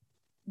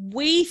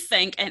 we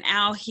think in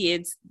our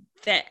heads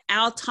that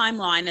our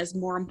timeline is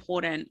more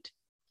important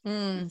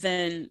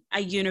than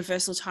a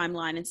universal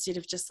timeline, instead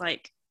of just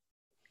like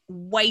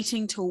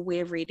waiting till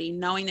we're ready,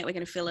 knowing that we're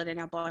going to feel it in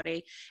our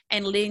body,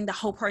 and letting the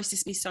whole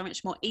process be so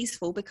much more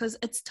easeful because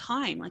it's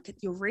time. Like,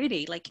 you're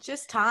ready. Like,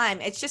 just time.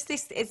 It's just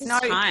this. It's no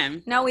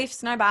time. No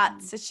ifs, no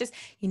buts. It's just,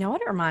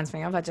 what it reminds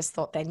me of? I just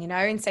thought then,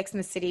 in Sex and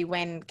the City,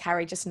 when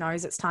Carrie just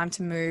knows it's time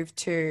to move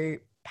to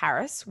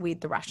Paris with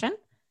the Russian,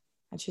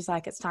 and she's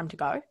like, it's time to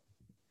go.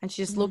 And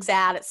she just looks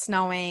out, it's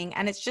snowing,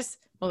 and it's just,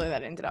 although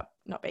that ended up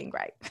not being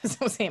great because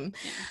it was him.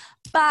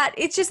 Yeah. But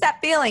it's just that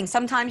feeling.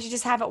 Sometimes you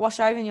just have it wash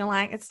over and you're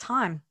like, it's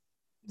time.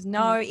 There's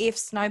no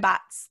ifs, no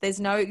buts. There's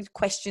no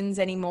questions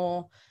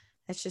anymore.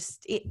 That's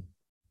just it.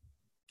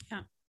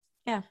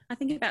 Yeah. I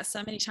think about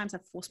so many times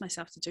I've forced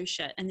myself to do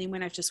shit. And then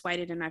when I've just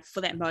waited and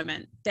for that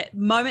moment,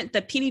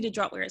 the penny to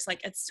drop where it's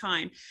like, it's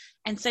time.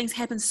 And things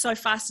happen so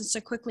fast and so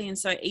quickly and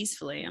so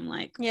easily. I'm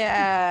like,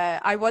 yeah,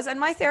 I was. And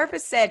my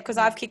therapist said, because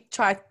I've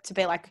tried to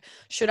be like,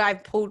 should I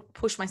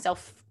push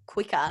myself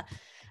quicker?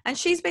 And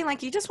she's been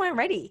like, you just weren't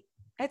ready.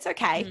 It's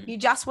okay. You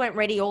just weren't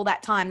ready all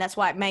that time. That's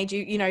why it made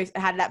you,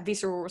 had that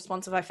visceral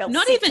response of I felt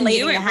not even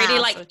you weren't ready.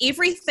 Like,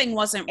 everything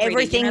wasn't ready.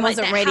 Everything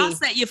wasn't ready. The house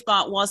that you've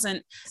got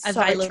wasn't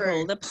available.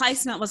 True. The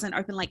placement wasn't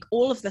open. Like,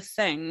 all of the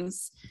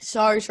things.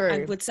 So true.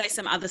 I would say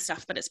some other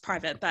stuff, but it's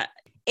private. But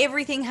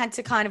everything had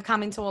to kind of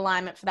come into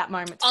alignment for that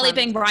moment. Ollie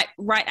being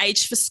right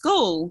age for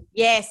school.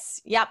 Yes.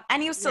 Yep.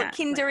 And he was still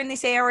kinder in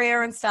this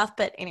area and stuff.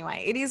 But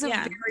anyway, it is a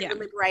very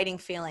liberating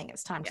feeling.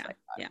 It's time to let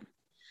go. Yeah.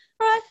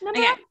 All right.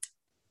 Number 8.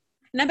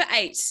 Number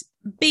 8,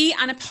 be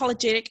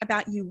unapologetic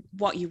about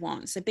what you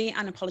want. So be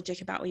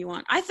unapologetic about what you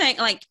want. I think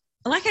like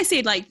I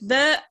said, like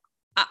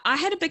I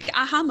had a big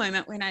aha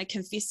moment when I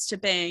confessed to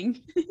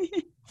being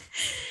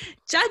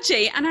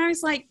judgy, and I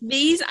was like,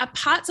 these are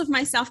parts of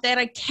myself that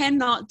I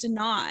cannot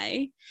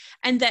deny,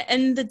 and that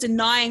in the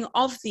denying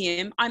of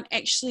them, I'm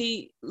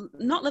actually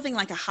not living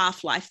like a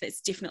half life.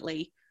 That's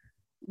definitely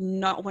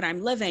not what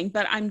I'm living,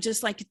 but I'm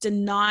just like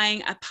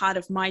denying a part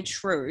of my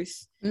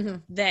truth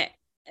that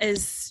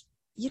is,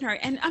 you know,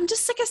 and I'm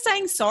just sick of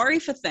saying sorry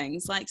for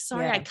things like,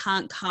 sorry, I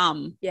can't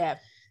come. Yeah.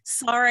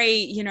 Sorry,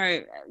 you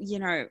know,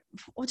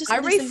 or just I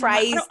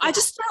rephrase. I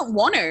just don't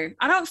want to.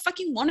 I don't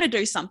fucking want to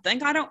do something.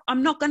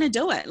 I'm not going to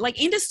do it.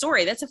 Like, end of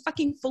story. That's a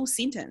fucking full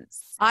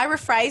sentence. I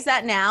rephrase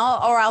that now,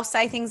 or I'll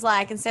say things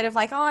like, instead of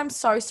like, oh, I'm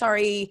so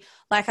sorry,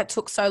 like it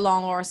took so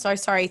long, or so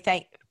sorry,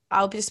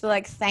 I'll just be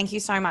like, thank you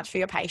so much for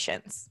your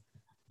patience.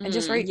 And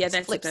just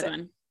that's a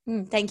good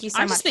one. Thank you so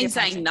much. I've just been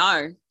saying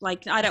no.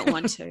 Like, I don't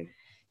want to.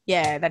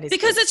 Yeah, that is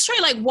because it's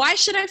true. Like, why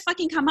should I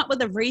fucking come up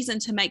with a reason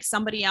to make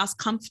somebody else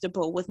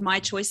comfortable with my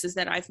choices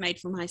that I've made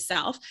for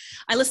myself?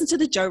 I listened to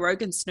the Joe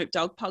Rogan Snoop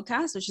Dogg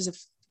podcast, which is a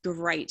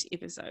great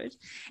episode.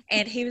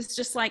 And he was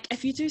just like,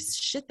 if you do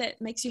shit that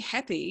makes you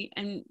happy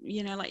and,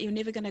 you know, like, you're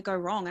never going to go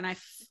wrong. And I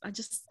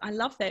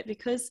love that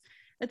because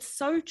it's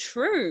so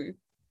true.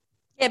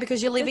 Yeah,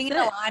 because you're living in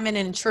alignment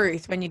and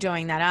truth when you're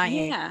doing that, aren't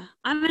you? Yeah.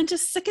 I'm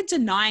just sick of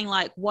denying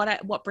like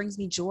what brings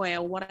me joy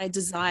or what I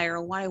desire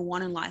or what I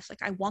want in life.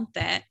 Like, I want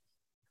that.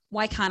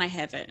 Why can't I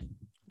have it?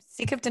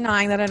 Sick of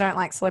denying that I don't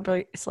like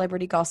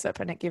celebrity gossip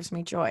and it gives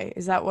me joy.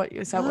 Is that what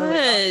yes.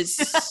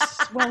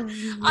 Well,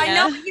 yeah. I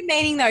know what you're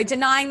meaning though.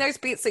 Denying those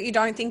bits that you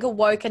don't think are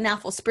woke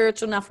enough or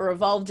spiritual enough or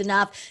evolved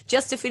enough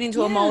just to fit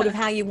into a mold of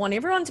how you want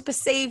everyone to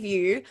perceive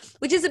you,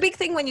 which is a big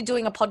thing when you're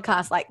doing a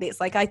podcast like this.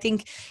 Like, I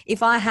think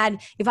if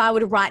I were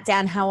to write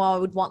down how I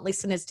would want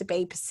listeners to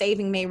be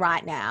perceiving me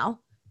right now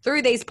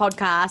through these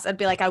podcasts, I'd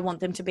be like, I want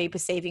them to be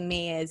perceiving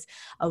me as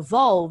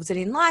evolved and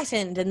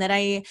enlightened, and that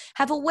I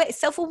have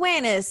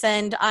self-awareness,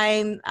 and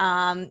I'm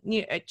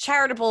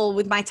charitable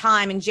with my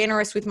time and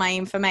generous with my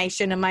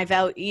information and my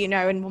value,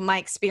 and my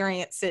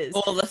experiences.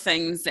 All the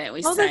things that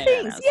we say. All the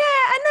things,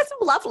 yeah, and that's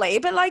lovely.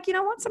 But like, you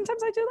know what?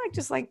 Sometimes I do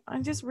I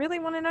just really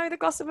want to know the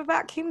gossip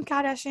about Kim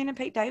Kardashian and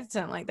Pete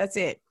Davidson. Like, that's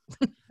it.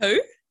 Who?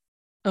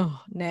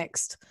 Oh,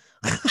 next.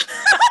 Has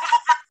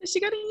she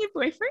got a new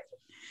boyfriend?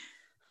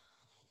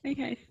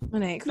 Okay.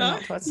 Monique,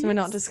 we're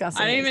not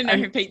discussing. I don't even know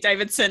who Pete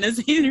Davidson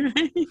is either.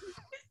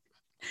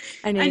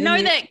 I know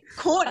that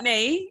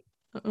Courtney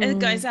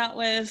goes out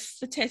with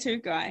the tattoo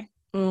guy.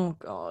 Oh,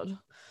 God.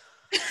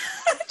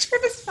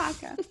 Travis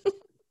Barker.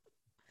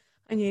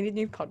 I need a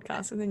new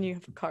podcast and then you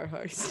have a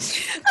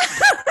co-host.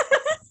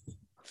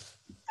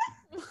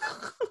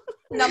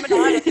 Number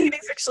 9, I think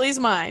this actually is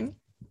mine.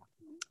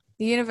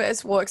 The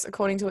universe works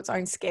according to its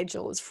own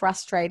schedule. It's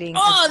frustrating.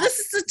 Oh, this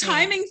is the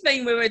timing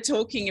thing we were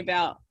talking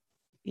about.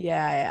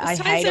 Yeah, I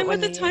hate it when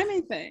the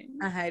timing thing.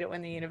 I hate it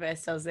when the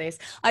universe does this.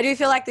 I do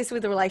feel like this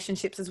with the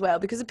relationships as well,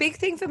 because a big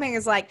thing for me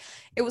is like,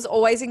 it was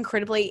always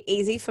incredibly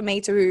easy for me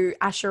to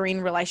usher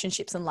in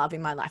relationships and love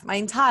in my life, my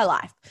entire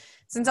life.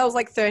 Since I was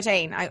like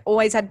 13, I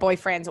always had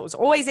boyfriends. It was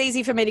always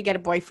easy for me to get a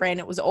boyfriend.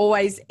 It was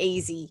always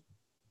easy.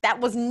 That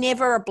was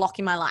never a block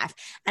in my life.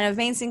 And I've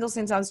been single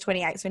since I was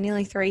 28, so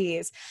nearly 3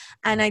 years.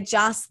 And I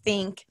just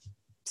think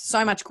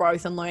so much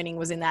growth and learning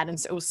was in that,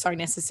 and it was so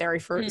necessary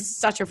for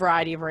such a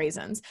variety of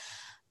reasons.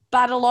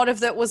 But a lot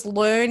of that was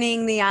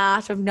learning the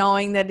art of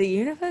knowing that the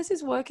universe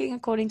is working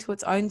according to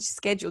its own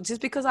schedule.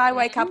 Just because I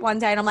wake up one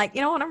day and I'm like,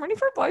 you know what, I'm ready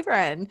for a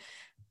boyfriend.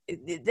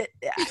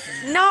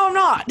 No, I'm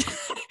not.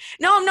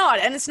 No, I'm not.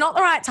 And it's not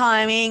the right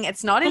timing.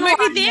 It's not in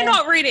maybe they're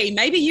not ready.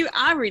 Maybe you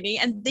are ready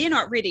and they're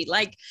not ready.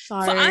 Like,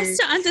 for us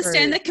to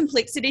understand the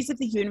complexities of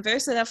the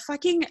universe with our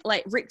fucking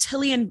like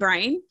reptilian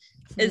brain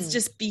is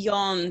just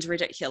beyond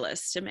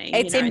ridiculous to me.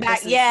 It's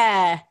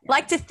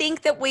like to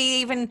think that we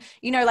even,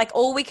 like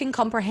all we can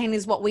comprehend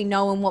is what we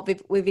know and what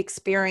we've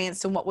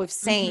experienced and what we've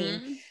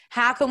seen.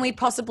 How can we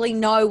possibly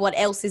know what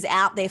else is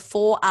out there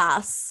for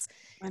us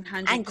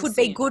 100%. And could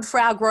be good for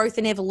our growth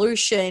and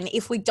evolution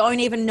if we don't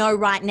even know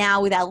right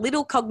now with our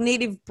little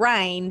cognitive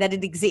brain that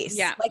it exists?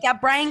 Yeah. Like our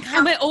brain can't,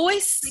 and we're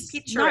always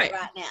picture it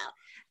right now.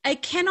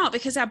 It cannot,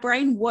 because our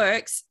brain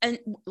works and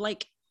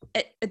like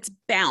it's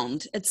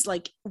bound. It's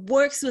like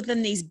works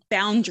within these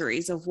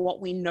boundaries of what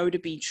we know to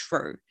be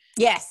true.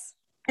 Yes.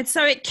 And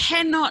so it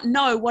cannot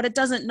know what it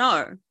doesn't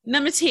know.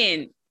 Number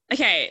 10.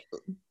 Okay.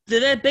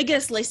 The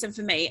biggest lesson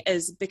for me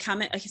is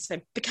becoming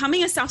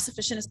as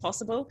self-sufficient as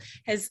possible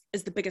is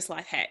the biggest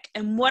life hack.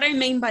 And what I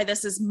mean by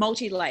this is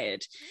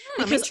multi-layered.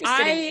 Because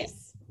okay.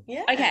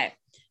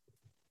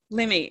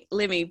 Let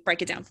me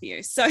break it down for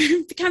you. So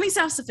becoming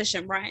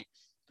self-sufficient, right,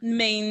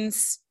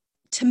 means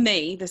to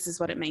me, this is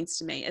what it means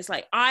to me, is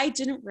like, I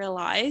didn't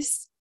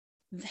realize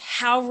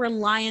how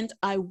reliant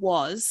I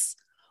was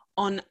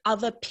on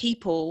other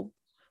people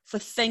for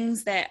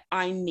things that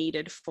I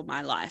needed for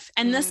my life.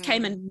 And this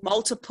came in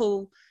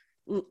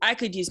I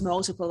could use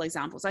multiple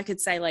examples. I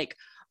could say like,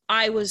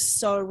 I was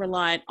so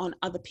reliant on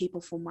other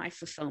people for my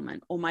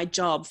fulfillment, or my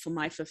job for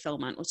my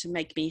fulfillment, or to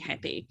make me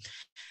happy.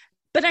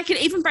 But I could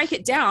even break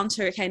it down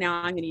to, okay, now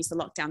I'm going to use the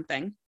lockdown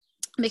thing,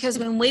 because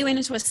when we went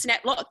into a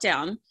snap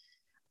lockdown,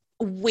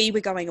 we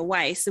were going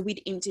away. So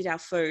we'd emptied our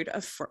fridge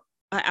of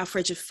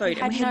food,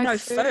 and we had no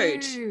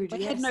food.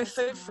 We had no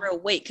food for a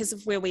week because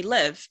of where we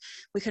live.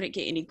 We couldn't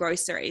get any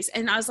groceries.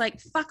 And I was like,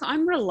 fuck,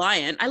 I'm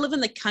reliant. I live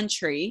in the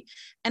country,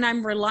 and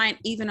I'm reliant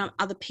even on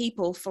other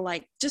people for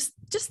like just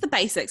the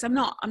basics. I'm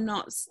not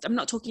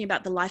talking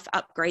about the life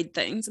upgrade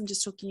things. I'm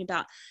just talking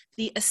about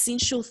the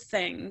essential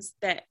things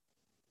that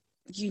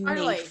you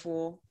need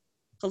for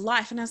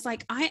life. And I was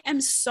like, I am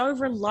so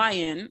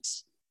reliant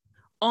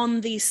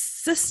on these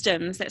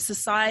systems that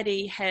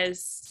society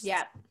has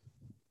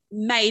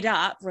made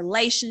up,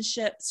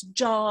 relationships,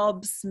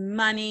 jobs,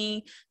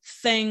 money,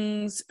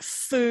 things,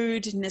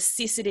 food,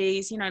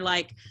 necessities,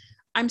 like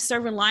I'm so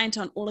reliant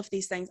on all of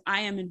these things.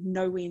 I am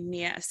nowhere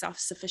near as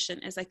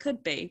self-sufficient as I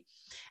could be.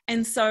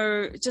 And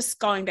so just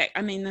going back,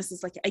 I mean, this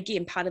is like,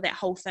 again, part of that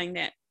whole thing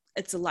that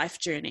it's a life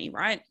journey,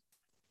 right?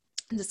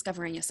 And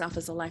discovering yourself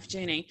as a life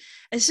journey.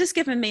 It's just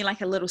given me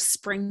like a little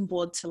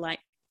springboard to like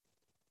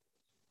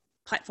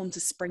platform to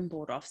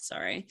springboard off,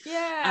 sorry.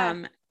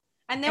 Yeah.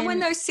 And then when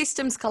those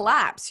systems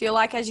collapse, you're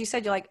like, as you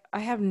said, you're like, I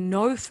have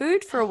no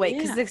food for a week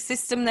because the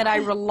system that I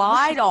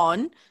relied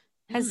on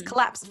has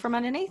collapsed from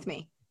underneath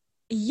me.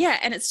 Yeah.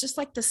 And it's just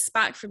like the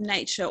spark from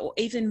nature, or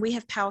even we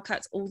have power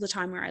cuts all the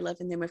time where I live,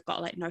 and then we've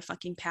got like no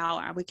fucking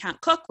power. We can't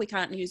cook. We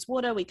can't use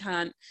water. We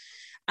can't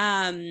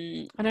I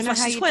don't know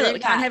how you toilet. We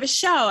can't have a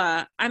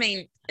shower. I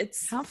mean,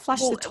 it's can't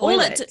flush the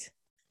toilet.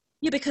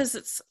 Yeah, because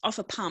it's off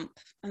a pump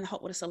and the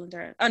hot water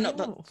cylinder. Oh, not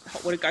the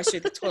hot water goes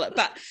through the toilet,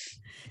 but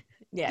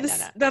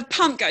the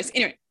pump goes.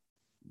 Anyway,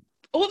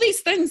 all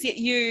these things that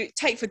you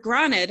take for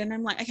granted, and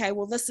I'm like, okay,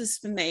 well, this is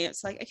for me.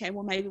 It's like, okay,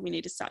 well, maybe we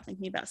need to start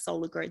thinking about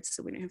solar grids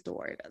so we don't have to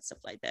worry about stuff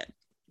like that.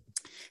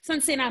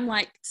 Since then, I'm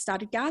like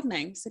started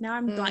gardening. So now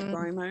I'm like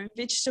growing my own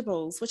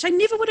vegetables, which I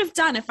never would have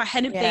done if I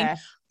hadn't been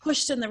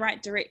pushed in the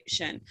right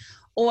direction,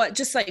 or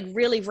just like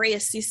really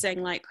reassessing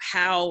like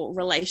how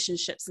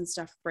relationships and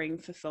stuff bring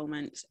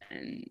fulfillment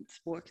and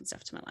work and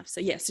stuff to my life.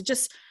 So so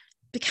just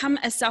become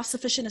as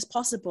self-sufficient as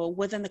possible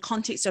within the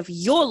context of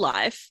your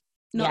life,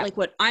 not like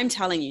what I'm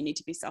telling you need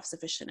to be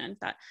self-sufficient in,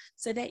 but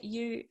so that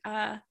you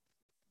all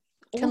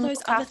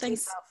those other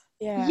things.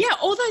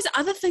 All those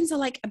other things are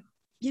like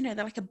they're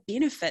like a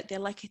benefit. They're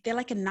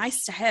like a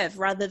nice to have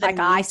rather than like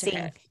icing.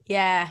 A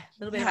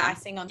little bit of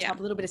icing on top,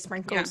 a little bit of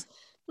sprinkles.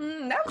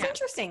 That was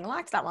interesting. I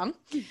liked that one.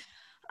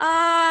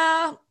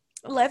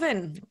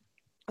 11.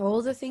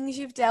 All the things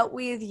you've dealt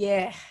with.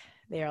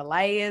 There are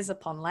layers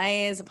upon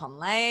layers upon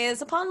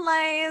layers upon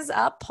layers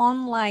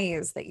upon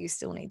layers that you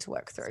still need to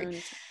work through.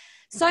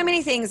 So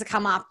many things that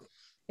come up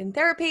in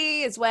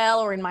therapy as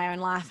well, or in my own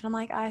life. And I'm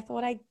like, I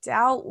thought I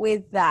dealt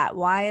with that.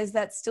 Why is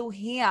that still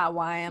here?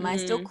 Why am I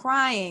still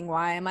crying?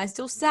 Why am I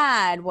still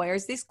sad? Where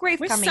is this grief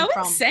coming from? We're so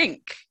in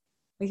sync.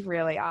 We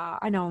really are.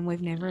 I know, and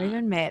we've never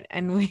even met,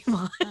 and we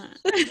might,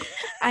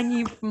 and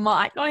you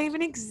might not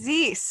even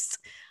exist.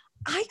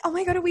 Oh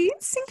my God, are we in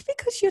sync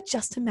because you're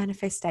just a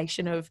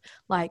manifestation of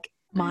like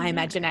my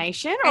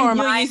imagination, or and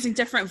you're using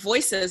different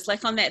voices,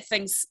 like on that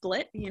thing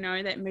Split,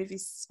 that movie,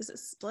 is it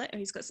Split?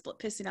 He's got split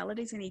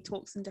personalities and he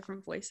talks in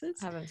different voices.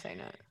 I haven't seen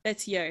it.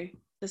 That's you.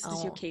 This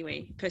is your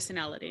Kiwi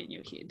personality in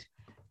your head.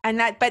 And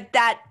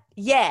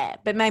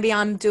but maybe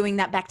I'm doing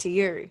that back to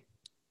you.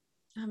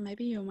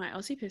 Maybe you're my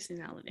Aussie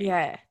personality.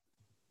 Yeah.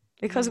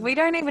 Because we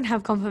don't even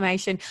have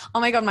confirmation. Oh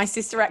my God, my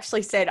sister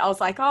actually said, I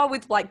was like,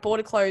 with like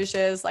border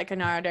closures, like,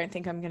 no, I don't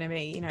think I'm going to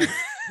be,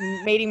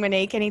 meeting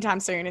Monique anytime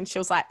soon. And she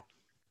was like,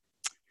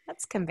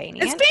 that's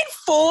convenient. It's been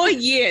 4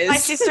 years. My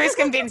sister is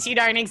convinced you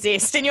don't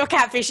exist and you're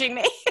catfishing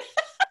me.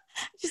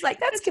 She's like,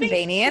 that's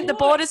convenient. The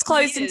border's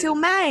closed until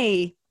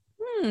May.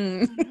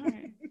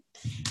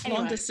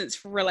 Long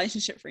distance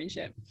relationship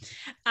friendship.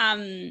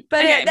 But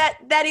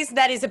that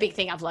is a big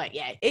thing I've learned.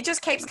 Yeah, it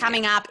just keeps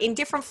coming up in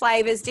different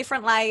flavors,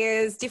 different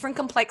layers, different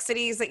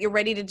complexities that you're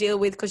ready to deal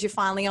with because you're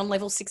finally on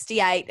level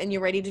 68 and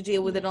you're ready to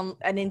deal with it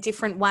in a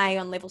different way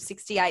on level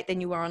 68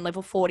 than you were on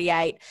level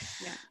 48.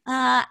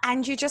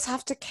 And you just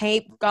have to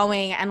keep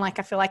going. And like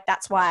I feel like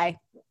that's why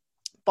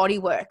body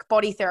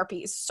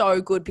therapy is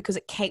so good, because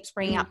it keeps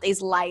bringing up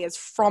these layers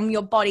from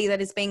your body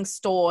that is being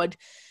stored.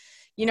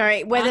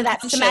 Whether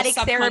that's somatic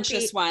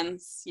therapy,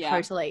 ones,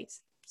 totally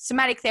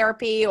somatic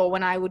therapy, or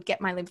when I would get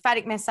my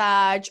lymphatic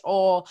massage,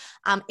 or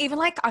even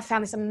like I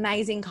found this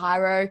amazing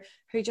chiro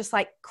who just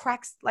like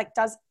cracks, like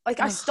does like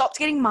I stopped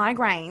getting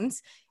migraines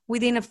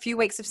within a few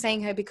weeks of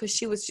seeing her because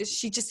she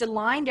just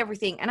aligned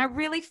everything, and I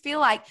really feel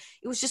like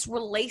it was just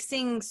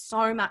releasing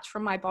so much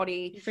from my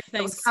body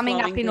that was coming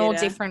up in all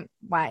different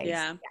ways.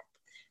 Yeah.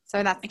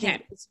 So that's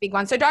it's a big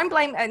one. So don't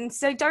blame, and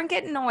so don't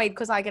get annoyed,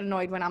 because I get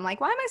annoyed when I'm like,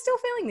 why am I still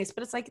feeling this?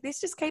 But it's like,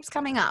 this just keeps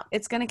coming up.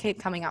 It's going to keep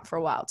coming up for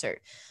a while too.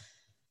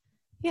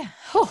 Yeah.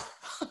 Can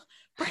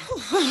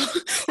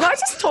I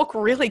just talk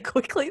really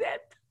quickly then?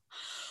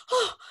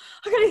 oh,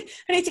 I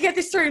need to get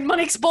this through my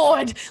next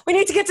board. We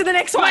need to get to the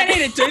next one. I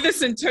need to do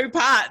this in 2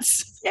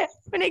 parts. Yeah,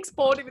 my next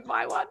board with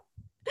my one.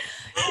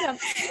 Yeah.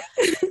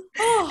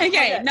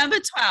 Okay, number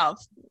 12.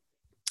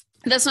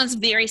 This one's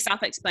very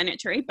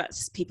self-explanatory, but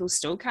people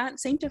still can't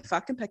seem to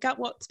fucking pick up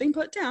what's been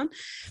put down.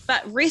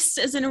 But rest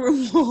isn't a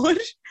reward.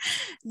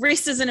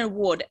 Rest isn't a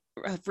reward.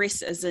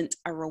 Rest isn't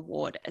a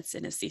reward. It's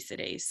a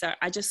necessity. So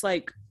I just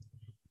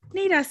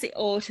need us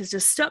all to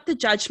just stop the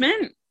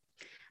judgment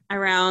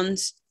around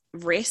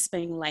rest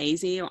being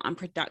lazy or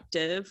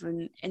unproductive,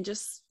 and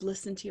just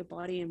listen to your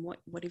body and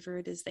whatever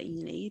it is that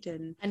you need,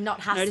 and not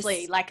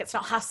hustly. It's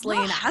not hustly.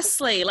 Not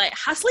hustly.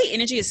 Hustly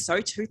energy is so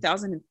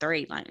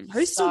 2003.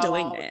 Who's still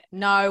doing that?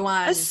 No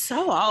one. It's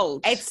so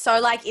old. It's so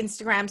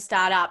Instagram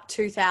startup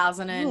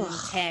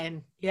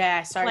 2010.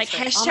 Yeah, so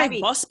hashtag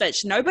boss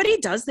bitch. Nobody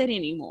does that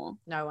anymore.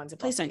 No one's a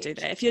boss. Please don't do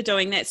that. If you're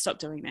doing that, stop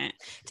doing that.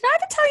 Did I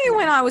ever tell you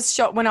when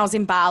I was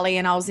in Bali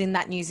and I was in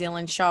that New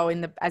Zealand show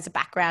as a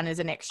background as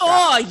an extra?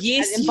 Oh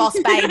yes, in Boss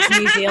Babes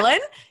New Zealand.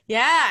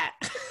 Yeah.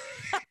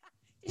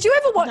 Did you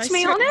ever watch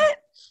me on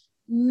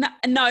it?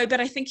 No,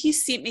 but I think you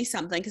sent me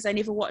something because I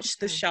never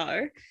watched the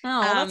show.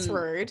 Oh, that's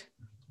rude.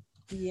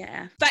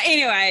 Yeah. But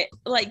anyway,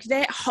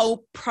 that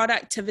whole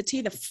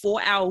productivity, the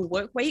 4-hour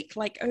work week,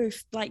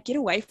 get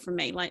away from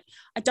me.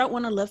 I don't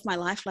want to live my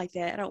life like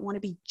that. I don't want to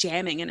be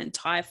jamming an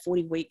entire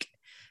 40-week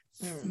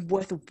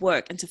worth of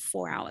work into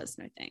 4 hours.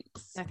 No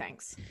thanks. No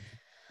thanks.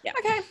 Yeah.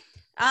 Okay.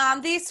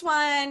 This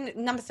one,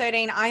 number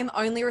 13, I'm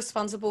only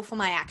responsible for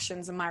my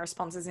actions and my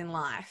responses in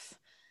life.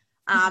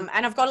 And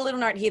I've got a little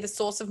note here. The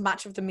source of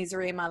much of the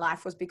misery in my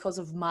life was because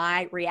of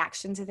my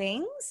reaction to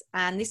things.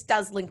 And this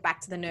does link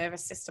back to the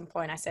nervous system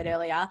point I said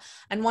earlier.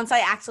 And once I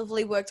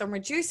actively worked on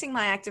reducing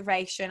my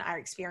activation, I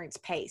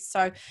experienced peace.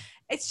 So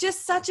it's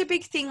just such a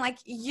big thing.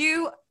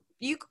 You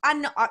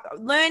are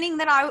learning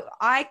that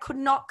I could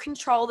not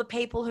control the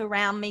people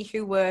around me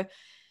who were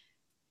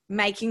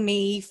making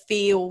me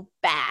feel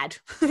bad,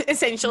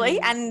 essentially.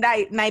 And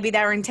maybe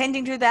they were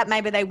intending to do that,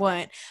 maybe they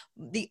weren't.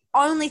 The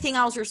only thing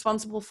I was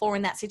responsible for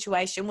in that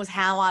situation was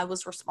how I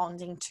was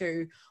responding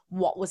to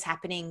what was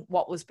happening,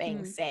 what was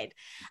being said.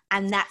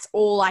 And that's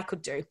all I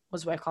could do,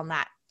 was work on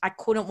that. I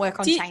couldn't work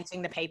on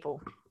changing the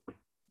people.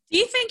 Do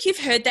you think you've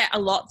heard that a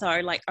lot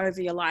though,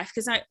 over your life?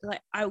 Because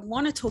I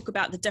want to talk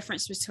about the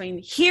difference between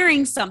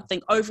hearing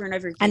something over and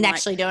over again and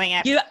actually doing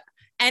it.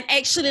 And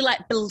actually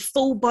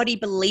full body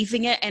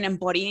believing it and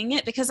embodying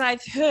it, because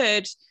I've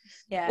heard,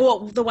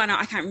 well, the one,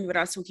 I can't remember what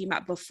I was talking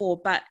about before,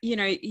 but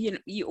you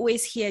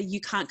always hear you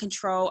can't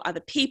control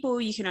other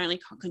people. You can only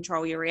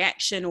control your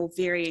reaction or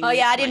varying. Oh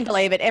yeah. I didn't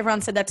believe it.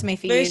 Everyone said that to me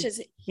for years.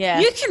 Yeah.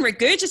 You can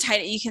regurgitate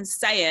it. You can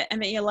say it. And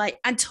then you're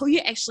until you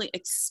actually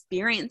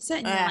experience it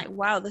and you're like,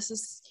 wow, this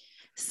is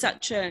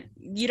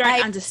you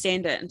don't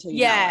understand it until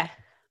you know it.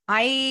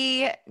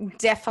 I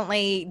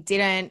definitely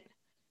didn't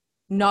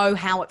know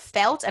how it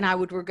felt, and I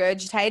would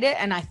regurgitate it,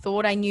 and I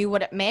thought I knew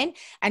what it meant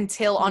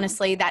until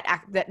honestly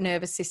that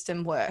nervous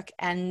system work.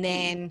 And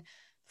then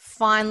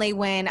finally,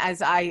 when,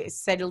 as I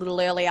said a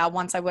little earlier,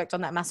 once I worked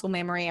on that muscle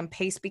memory and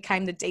peace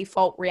became the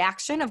default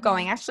reaction of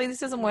going, actually,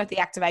 this isn't worth the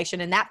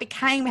activation. And that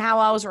became how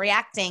I was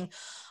reacting.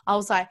 I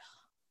was like,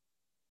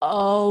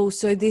 oh,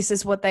 so this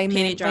is what they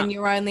meant when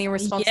you're only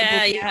responsible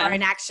for your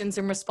own actions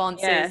and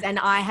responses. And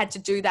I had to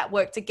do that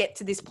work to get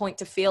to this point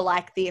to feel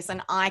like this,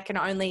 and I can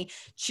only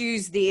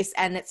choose this,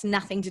 and it's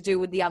nothing to do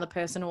with the other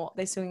person or what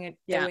they're doing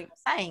or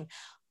saying.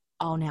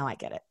 Oh, now I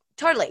get it.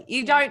 Totally.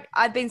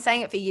 I've been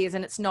saying it for years,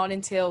 and it's not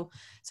until,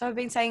 so I've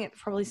been saying it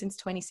probably since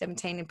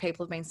 2017, and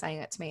people have been saying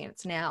it to me, and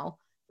it's now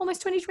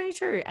almost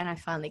 2022, and I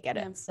finally get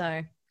it.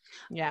 So,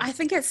 yeah. I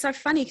think it's so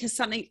funny because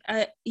something,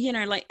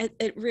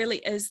 it really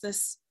is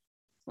this,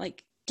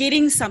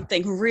 getting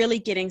something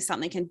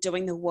and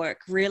doing the work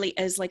really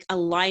is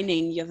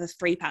aligning the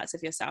 3 parts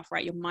of yourself,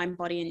 right? Your mind,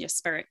 body, and your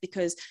spirit,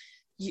 because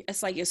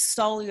it's your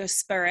soul, your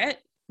spirit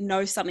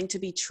know something to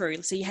be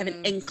true. So you have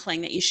an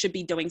inkling that you should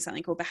be doing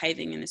something or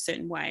behaving in a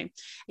certain way.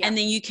 Yeah. And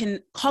then you can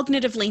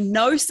cognitively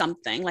know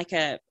something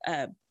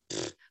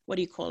what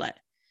do you call it?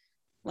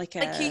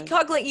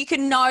 You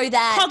can know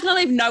that.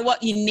 Cognitively know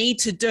what you need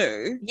to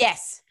do.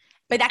 Yes.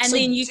 But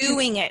actually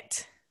doing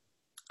it.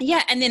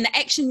 Yeah, and then the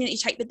action that you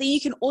take, but then you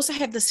can also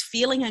have this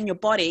feeling in your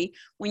body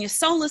when your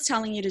soul is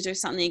telling you to do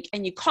something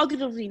and you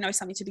cognitively know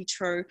something to be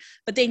true,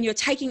 but then you're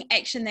taking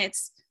action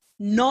that's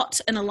not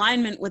in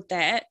alignment with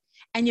that,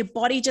 and your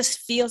body just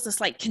feels this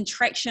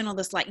contraction or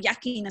this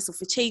yuckiness or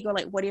fatigue or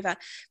whatever.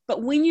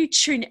 But when you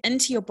tune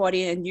into your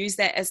body and use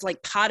that as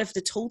part of the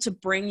tool to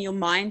bring your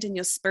mind and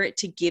your spirit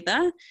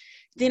together,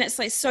 then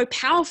it's so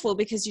powerful,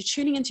 because you're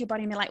tuning into your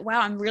body and you're like, wow,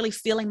 I'm really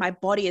feeling, my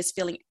body is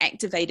feeling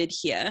activated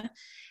here.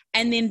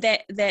 And then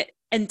that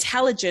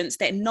intelligence,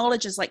 that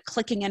knowledge is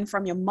clicking in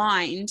from your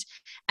mind,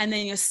 and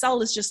then your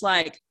soul is just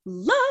la,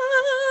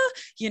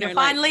 you're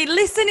finally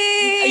listening.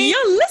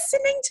 You're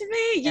listening to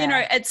me.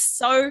 It's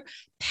so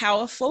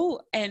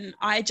powerful. And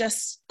I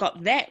just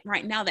got that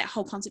right now, that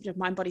whole concept of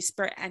mind, body,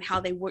 spirit, and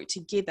how they work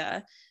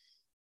together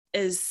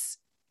is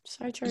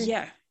so true.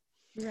 Yeah.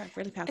 Yeah,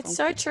 really powerful. It's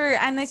so true.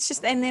 And it's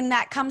just, and then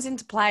that comes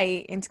into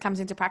play, comes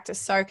into practice.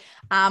 So,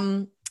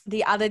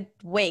 the other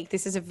week,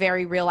 this is a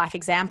very real life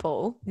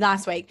example.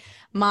 Last week,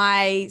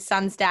 my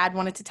son's dad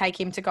wanted to take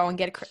him to go and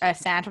get a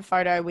Santa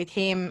photo with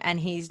him and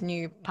his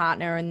new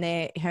partner and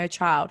her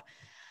child.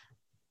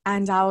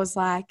 And I was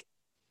like,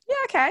 yeah,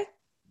 okay.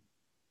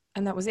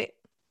 And that was it.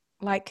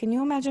 Like, can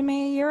you imagine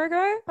me a year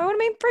ago? I would have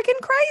been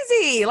freaking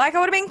crazy. Like, I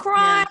would have been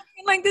crying.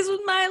 Yeah. Like, this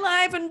was my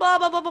life and blah,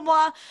 blah, blah, blah,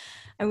 blah.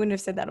 I wouldn't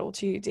have said that all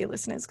to you, dear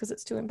listeners, because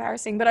it's too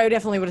embarrassing. But I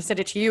definitely would have said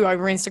it to you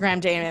over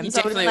Instagram DMs. You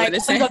definitely would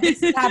have said.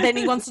 This is happening.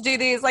 He wants to do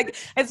this. Like,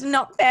 it's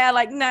not fair.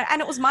 Like, no.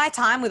 And it was my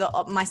time with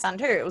my son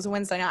too. It was a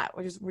Wednesday night,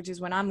 which is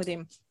when I'm with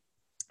him.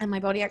 And my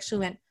body actually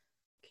went,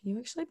 can you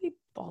actually be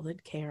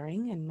bothered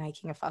caring and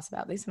making a fuss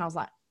about this? And I was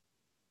like,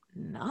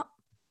 no.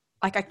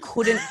 Like, I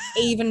couldn't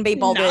even be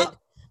bothered. No.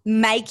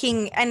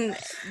 Making, and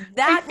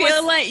that I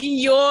feel like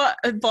your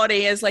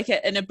body is like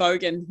in a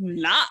bogan.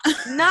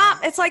 Nah,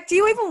 it's like, do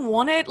you even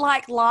want to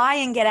like lie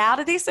and get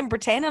out of this and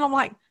pretend? And I'm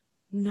like,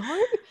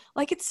 no,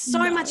 like it's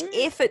so much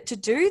effort to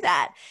do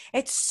that.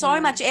 It's so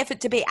much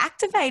effort to be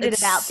activated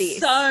about this.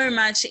 So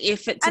much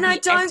effort to and be I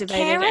don't activated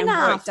care and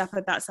enough. worked up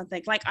about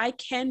something. Like I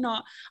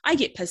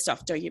get pissed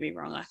off, don't get me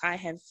wrong. Like I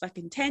have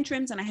fucking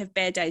tantrums and I have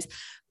bad days,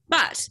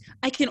 but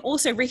I can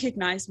also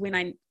recognize when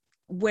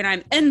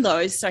I'm in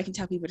those, so I can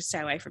tell people to stay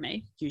away from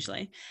me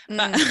usually.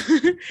 But,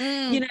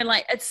 you know,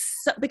 like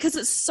because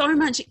it's so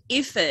much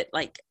effort,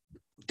 like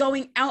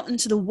going out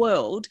into the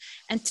world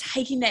and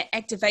taking that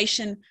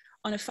activation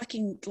on a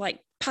fucking like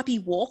puppy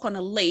walk on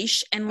a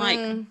leash and like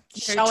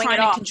showing it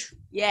off.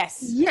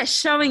 Yes. Yeah.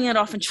 Showing it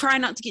off and try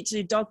not to get to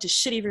the dog to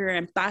shit everywhere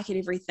and bark at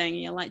everything.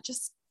 And you're like,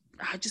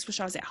 I just wish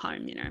I was at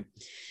home, you know.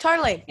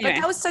 Totally. Anyway. But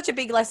that was such a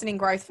big lesson in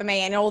growth for me,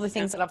 and all the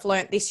things that I've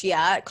learned this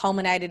year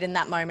culminated in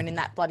that moment, in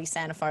that bloody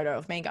Santa photo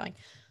of me going,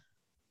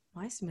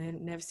 my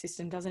nervous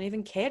system doesn't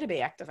even care to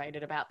be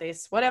activated about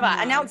this, whatever. No.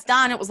 And now it's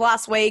done. It was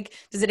last week.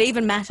 Does it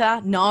even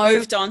matter? No.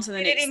 Moved on to the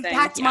next thing. Did it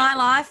impact my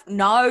life?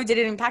 No. Did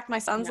it impact my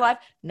son's life?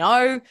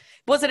 No.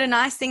 Was it a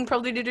nice thing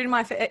probably to do to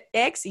my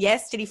ex?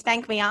 Yes. Did he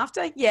thank me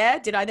after? Yeah.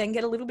 Did I then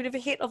get a little bit of a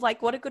hit of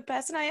like, what a good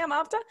person I am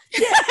after?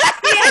 Yeah.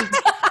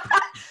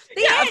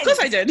 The end. Of course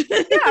I did.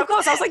 Yeah, of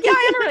course. I was like, yeah,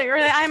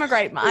 I am a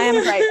great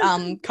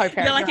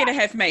co-parent. You're lucky to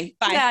have me.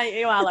 Bye. Yeah,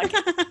 you are lucky.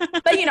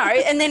 But you know,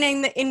 and then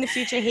in the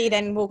future, he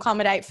then will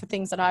accommodate for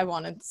things that I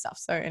want and stuff.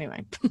 So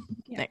anyway,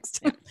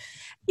 next.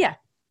 Yeah.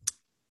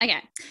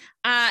 Okay.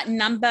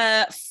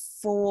 Number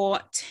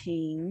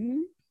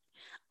 14.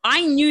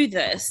 I knew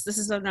this. This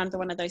is another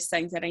one of those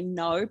things that I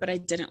know, but I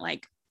didn't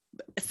like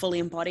fully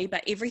embody.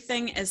 But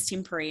everything is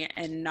temporary,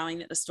 and knowing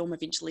that the storm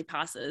eventually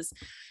passes.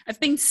 I've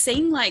been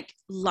seeing like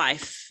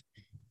life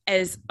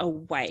as a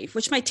wave,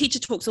 which my teacher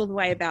talks all the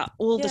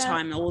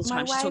time.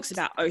 She talks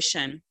about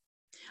ocean.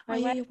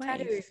 Wave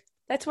tattoo.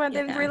 That's why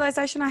the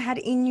realization I had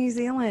in New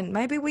Zealand.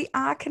 Maybe we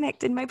are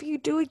connected. Maybe you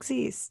do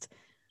exist.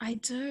 I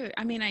do.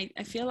 I mean, I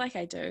feel like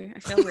I do. I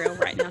feel real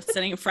right now,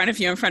 sitting in front of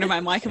you, in front of my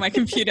mic and my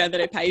computer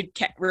that I paid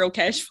real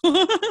cash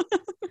for.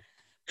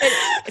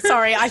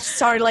 Sorry, I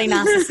totally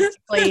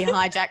narcissistically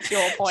hijacked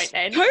your point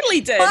then. Totally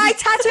did. My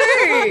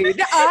tattoo.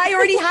 I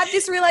already had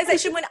this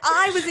realization when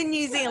I was in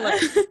New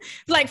Zealand.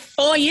 Like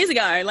 4 years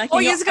ago. Like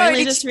 4 years ago.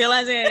 Only just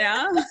realizing it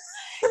now.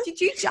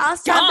 Did you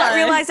just have that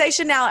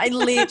realization now? I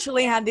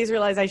literally had this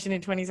realization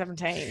in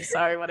 2017.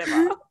 So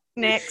whatever.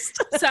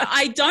 Next. So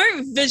I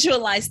don't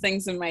visualize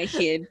things in my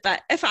head,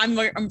 but if I'm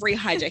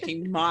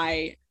re-hijacking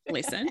my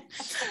lesson,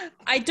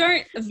 I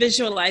don't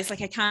visualize,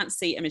 like I can't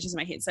see images in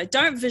my head. So I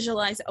don't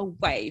visualize a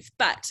wave,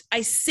 but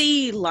I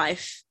see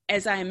life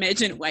as I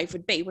imagine a wave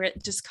would be, where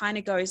it just kind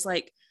of goes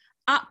like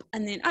up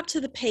and then up to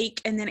the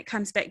peak and then it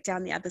comes back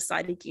down the other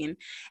side again.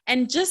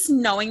 And just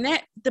knowing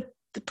that,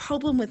 the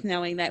problem with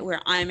knowing that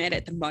where I'm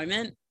at the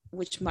moment,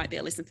 which might be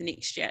a lesson for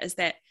next year, is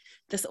that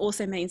this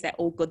also means that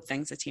all good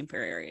things are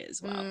temporary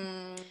as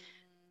well.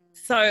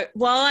 So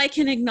while I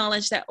can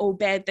acknowledge that all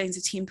bad things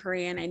are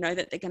temporary and I know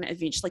that they're going to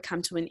eventually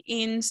come to an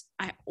end,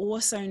 I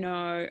also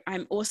know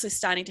I'm also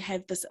starting to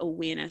have this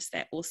awareness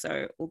that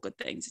also all good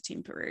things are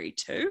temporary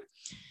too.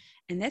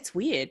 And that's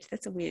weird.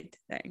 That's a weird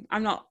thing.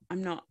 I'm not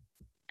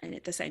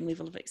at the same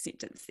level of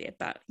acceptance there,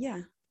 but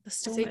yeah, the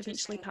storm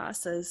eventually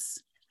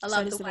passes. I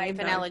love the wave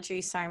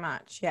analogy so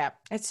much. Yeah,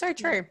 it's so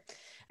true.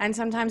 And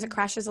sometimes it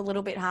crashes a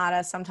little bit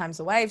harder. Sometimes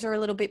the waves are a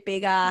little bit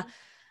bigger.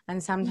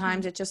 And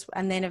sometimes it just,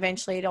 and then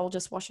eventually it all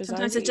just washes over.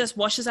 Sometimes it just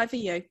washes over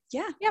you.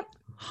 Yeah. Yep.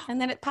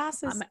 And then it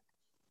passes.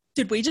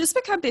 Did we just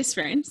become best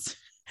friends?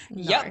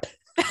 No. Yep.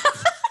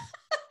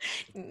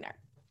 No.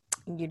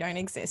 You don't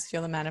exist.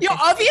 You're the manifest. You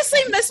obviously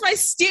missed my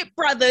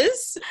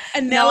stepbrothers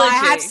analogy. No, I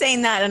have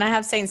seen that, and I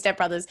have seen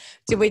stepbrothers.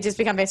 Did we just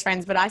become best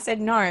friends? But I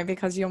said no,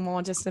 because you're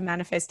more just a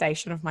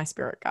manifestation of my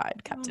spirit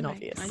guide, Captain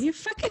Obvious. God, you're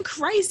fucking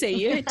crazy.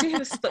 You do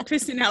have a split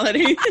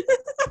personality.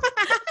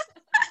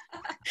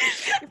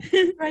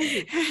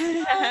 Crazy.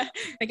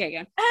 Okay,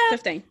 go.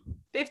 15.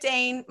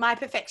 15, my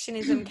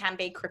perfectionism can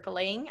be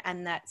crippling,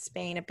 and that's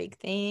been a big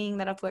thing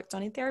that I've worked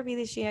on in therapy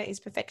this year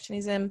is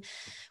perfectionism,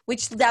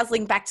 which does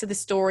link back to the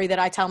story that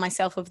I tell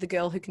myself of the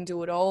girl who can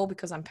do it all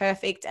because I'm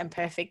perfect, and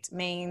perfect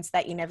means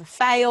that you never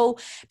fail,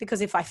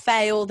 because if I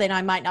fail, then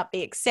I might not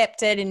be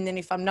accepted, and then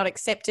if I'm not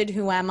accepted,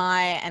 who am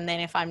I? And then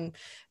if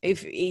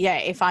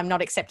I'm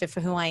not accepted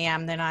for who I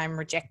am, then I'm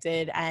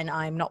rejected and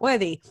I'm not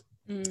worthy.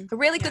 A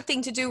really good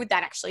thing to do with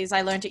that actually is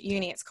I learned at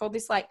uni. It's called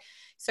this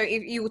so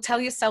if you will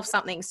tell yourself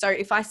something. So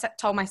if I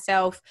told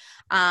myself,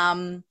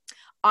 I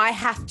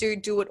have to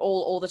do it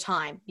all the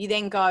time, you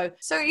then go,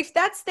 so if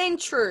that's then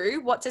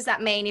true, what does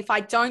that mean? If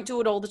I don't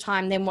do it all the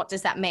time, then what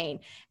does that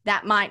mean?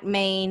 That might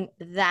mean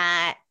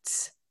that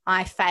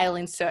I fail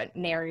in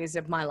certain areas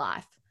of my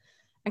life.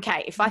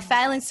 Okay, if I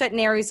fail in certain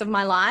areas of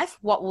my life,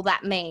 what will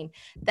that mean?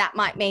 That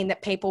might mean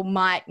that people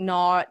might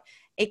not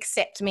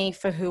accept me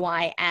for who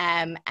I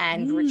am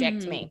and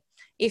reject me.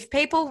 If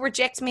people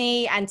reject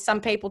me and some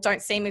people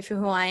don't see me for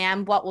who I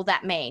am, what will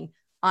that mean?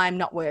 I'm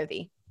not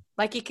worthy.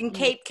 Like you can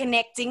keep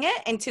connecting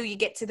it until you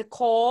get to the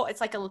core.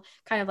 It's like a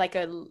kind of like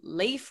a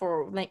leaf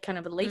or like kind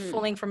of a leaf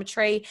falling from a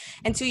tree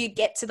until you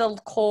get to the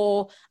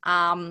core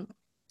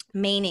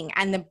meaning.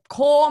 And the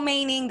core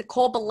meaning, the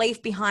core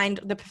belief behind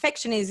the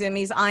perfectionism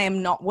is I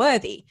am not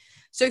worthy.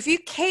 So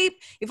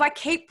if I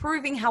keep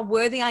proving how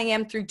worthy I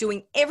am through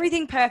doing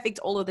everything perfect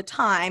all of the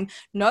time,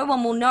 no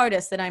one will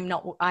notice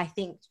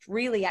that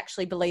really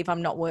actually believe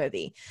I'm not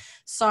worthy.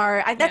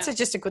 So that's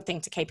just a good thing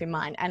to keep in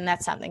mind. And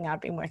that's something I've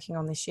been working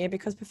on this year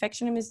because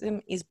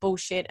perfectionism is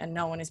bullshit and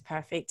no one is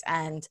perfect.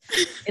 And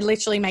it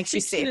literally makes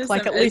you sick.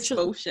 Like it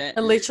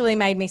literally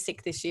made me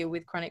sick this year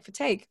with chronic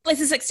fatigue.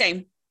 Lesson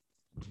 16.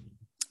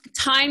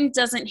 Time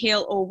doesn't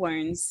heal all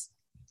wounds.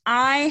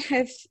 I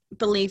have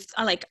believed,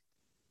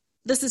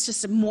 this is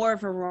just more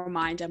of a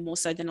reminder more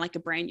so than like a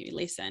brand new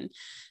lesson.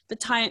 But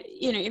time,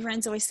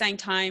 everyone's always saying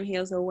time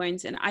heals all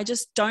wounds. And I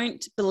just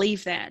don't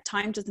believe that.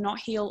 Time does not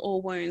heal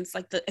all wounds.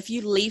 If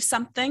you leave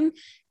something,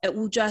 it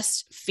will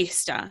just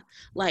fester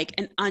like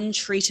an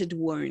untreated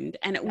wound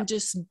and it will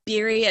just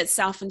bury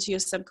itself into your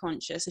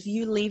subconscious. If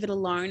you leave it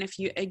alone, if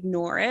you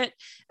ignore it,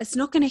 it's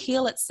not going to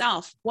heal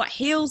itself. What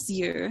heals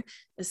you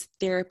is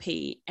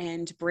therapy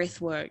and breath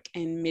work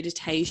and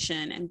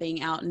meditation and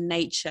being out in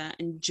nature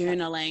and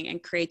journaling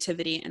and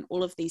creativity and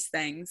all of these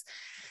things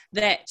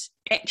that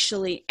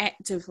actually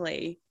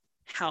actively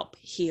help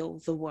heal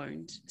the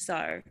wound.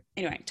 So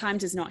anyway, time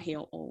does not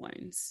heal all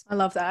wounds. I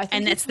love that.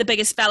 And that's the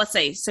biggest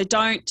fallacy. So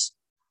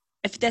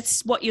if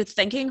that's what you're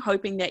thinking,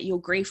 hoping that your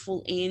grief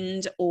will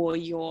end or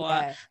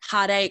your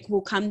heartache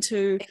will come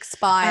to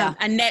expire,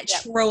 a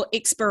natural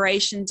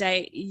expiration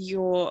date,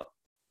 you're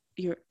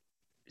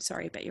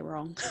sorry, but you're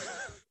wrong.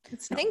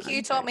 I think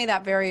you taught me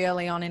that very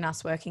early on in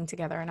us working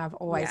together, and I've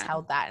always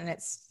held that, and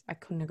I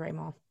couldn't agree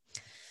more.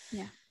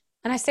 Yeah.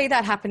 And I see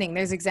that happening.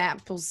 There's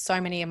examples, so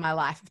many in my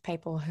life of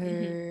people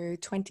who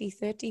 20,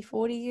 30,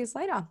 40 years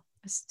later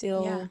are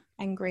still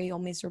angry or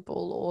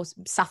miserable or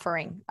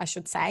suffering, I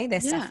should say.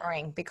 They're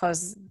suffering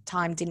because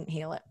time didn't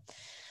heal it.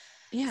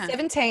 Yeah.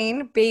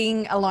 17,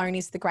 being alone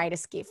is the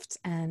greatest gift.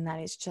 And that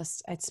is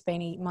it's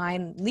been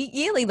my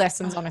yearly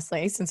lessons,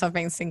 honestly, since I've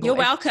been single. You're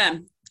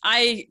welcome.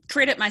 I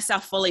credit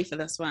myself fully for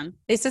this one.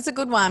 This is a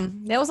good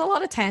one. There was a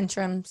lot of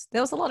tantrums.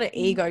 There was a lot of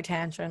ego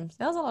tantrums.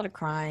 There was a lot of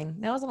crying.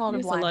 There was a lot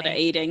of blaming. A lot of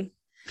eating.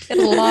 There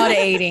was a lot of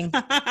eating.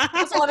 There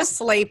was a lot of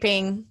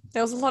sleeping.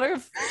 There was a lot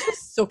of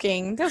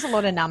sooking. There was a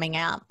lot of numbing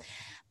out.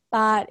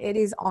 But it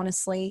is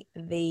honestly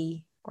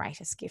the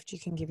greatest gift you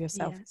can give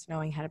yourself. It's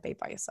knowing how to be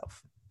by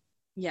yourself.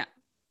 Yeah.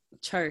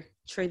 True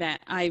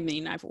that. I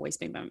mean, I've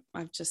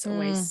just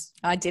always.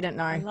 I didn't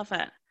know. I love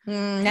it.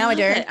 Now I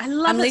do. I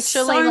love it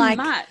so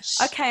much.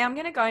 Okay, I'm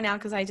going to go now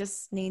because I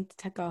just need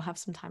to go have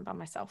some time by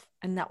myself.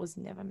 And that was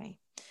never me.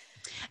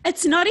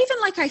 It's not even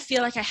like I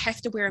feel like I have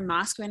to wear a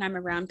mask when I'm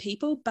around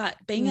people, but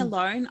being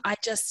alone, I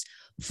just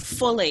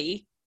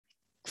fully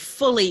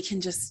can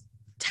just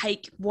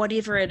take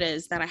whatever it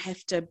is that I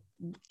have to,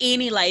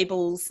 any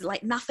labels,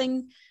 like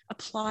nothing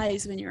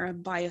applies when you're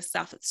by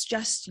yourself. It's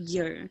just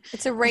you.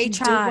 It's a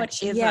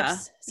recharge.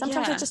 Yes.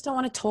 Sometimes I just don't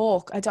want to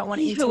talk. I don't want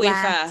to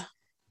interact.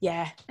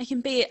 Yeah. I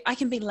can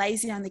be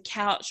lazy on the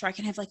couch, or I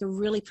can have like a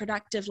really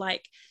productive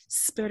like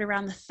spirit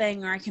around the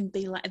thing, or I can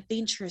be like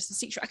adventurous and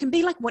sexual. I can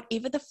be like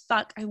whatever the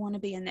fuck I want to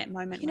be in that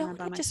moment when I'm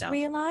by myself. I just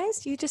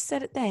realized you just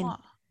said it then. What?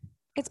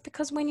 It's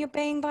because when you're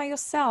being by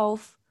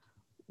yourself,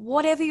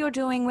 whatever you're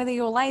doing, whether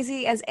you're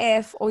lazy as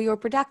F or you're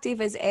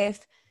productive as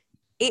F,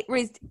 it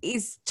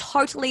is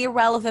totally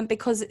irrelevant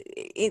because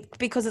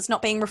it's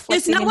not being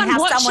reflected in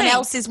how someone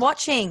else is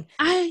watching.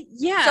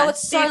 So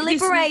it's so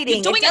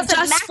liberating. You're doing it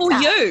just for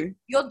you.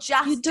 You're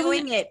just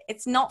doing it.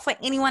 It's not for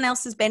anyone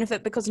else's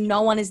benefit because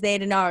no one is there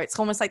to know. It's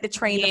almost like the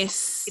tree.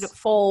 Did it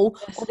fall,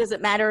 or does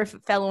it matter if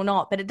it fell or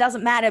not? But it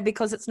doesn't matter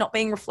because it's not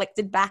being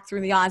reflected back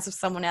through the eyes of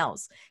someone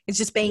else. It's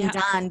just being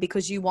done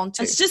because you want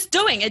to. It's just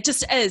doing. It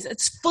just is.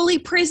 It's fully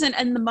present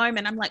in the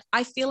moment. I'm like,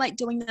 I feel like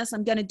doing this.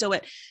 I'm going to do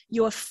it.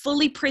 You are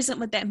fully present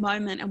with at that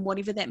moment and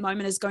whatever that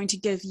moment is going to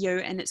give you,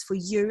 and it's for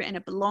you and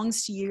it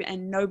belongs to you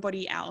and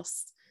nobody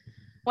else.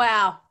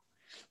 Wow.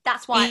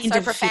 That's why it's End so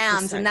of profound,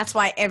 episode. and that's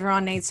why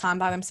everyone needs time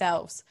by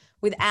themselves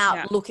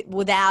without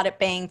without it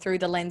being through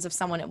the lens of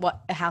someone,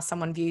 how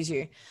someone views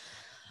you.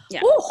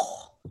 Yeah. Ooh,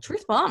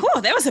 truth bomb.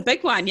 Oh, that was a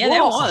big one. Yeah,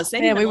 that was.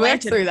 That Yeah, we even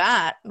worked landed. through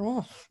that.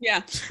 Oh.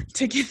 Yeah.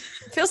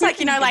 Feels like,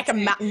 like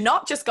a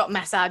knot just got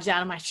massaged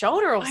out of my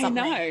shoulder or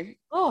something. I know.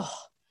 Oh,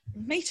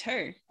 Me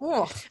too.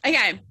 oh.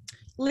 Okay.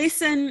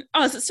 Listen.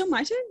 Oh, is it still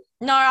my turn?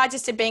 No, I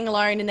just did being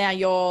alone, and now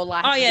you're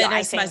like, Oh, yeah. you're No,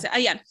 it's 18. my,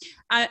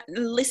 yeah.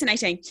 Listen,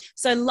 18.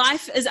 So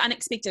life is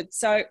unexpected.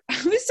 So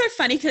it was so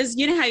funny because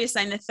you know how you're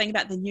saying the thing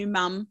about the new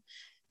mum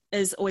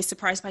is always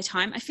surprised by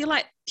time. I feel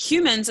like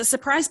humans are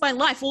surprised by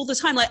life all the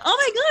time. Like, oh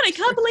my God, I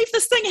can't believe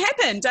this thing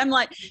happened. I'm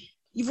like,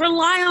 you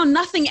rely on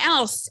nothing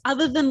else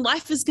other than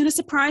life is going to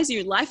surprise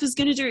you. Life is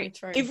going to do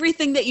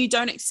everything that you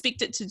don't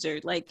expect it to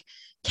do. Like,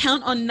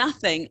 count on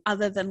nothing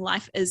other than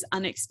life is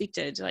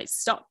unexpected. Like,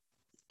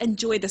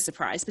 enjoy the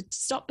surprise, but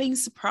stop being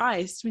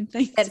surprised when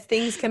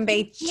things can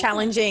be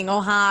challenging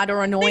or hard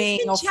or annoying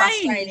or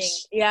frustrating.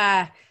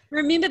 Yeah.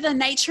 Remember, the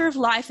nature of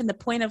life and the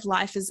point of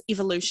life is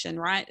evolution,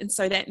 right? And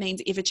so that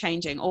means ever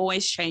changing,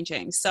 always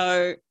changing.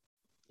 So,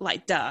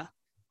 like, duh.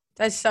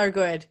 That's so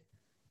good.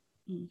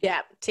 Yeah,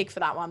 tick for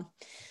that one.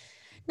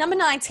 Number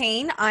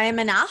 19, I am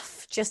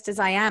enough just as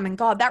I am. And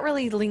God, that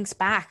really links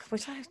back, a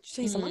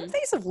lot of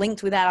these have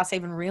linked without us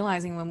even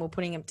realizing when we're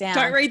putting it down.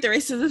 Don't read the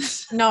rest of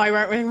this. No, I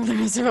won't read the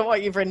rest of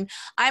what you've written.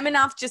 I'm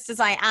enough just as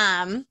I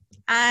am.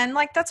 And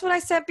like, that's what I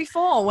said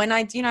before when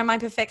my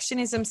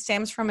perfectionism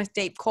stems from a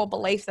deep core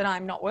belief that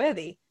I'm not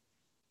worthy.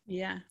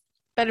 Yeah.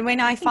 But when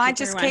I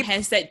just keep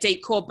has that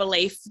deep core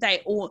belief,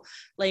 they all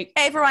like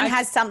everyone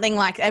has something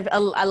like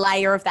a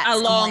layer of that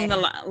along the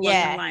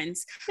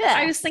lines. Yeah.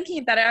 I was thinking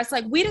about it. I was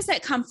like, where does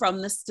that come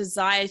from? This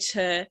desire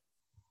to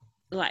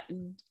like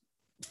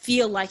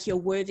feel like you're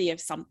worthy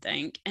of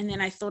something. And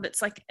then I thought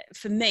it's like,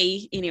 for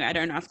me anyway, I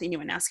don't know if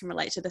anyone else can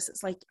relate to this.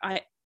 It's like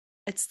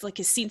it's like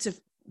a sense of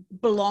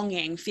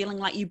belonging, feeling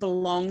like you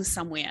belong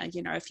somewhere.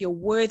 If you're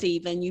worthy,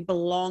 then you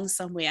belong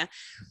somewhere.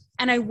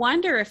 And I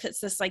wonder if it's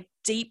this like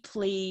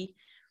deeply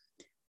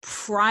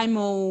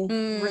primal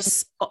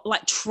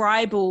like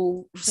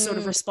tribal sort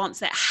of response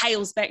that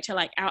hails back to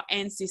like our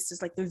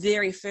ancestors, like the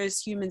very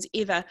first humans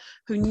ever,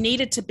 who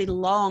needed to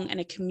belong in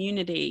a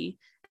community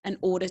in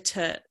order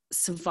to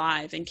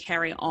survive and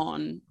carry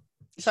on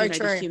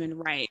the human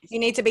race. You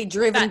need to be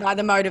driven by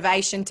the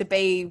motivation to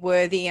be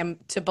worthy and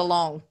to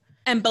belong.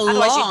 And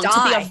belong,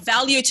 to be of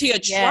value to your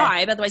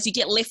tribe. Otherwise you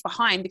get left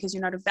behind because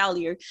you're not of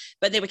value.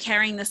 But they were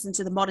carrying this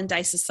into the modern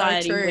day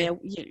society where,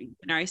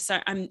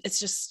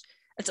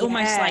 it's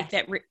almost like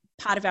that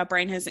part of our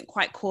brain hasn't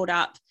quite caught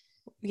up.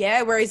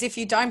 Yeah. Whereas if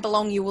you don't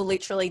belong, you will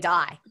literally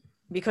die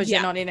because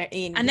you're not in.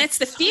 And that's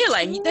the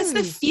feeling. True. That's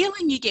the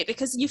feeling you get,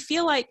 because you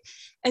feel like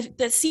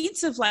the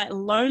sense of like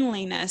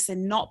loneliness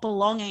and not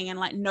belonging and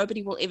like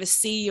nobody will ever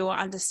see you or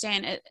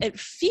understand it. It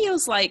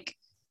feels like,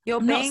 you're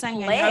being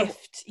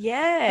left.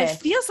 Yeah. It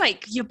feels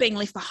like you're being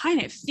left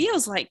behind. It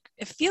feels like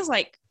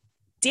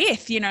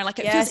death, like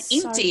it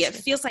feels empty. It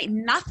feels like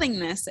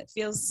nothingness.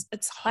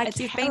 It's like it's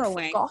you've harrowing.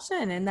 been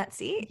forgotten, and that's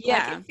it.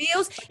 Yeah. Like it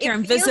feels you're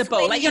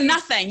invisible. Like you're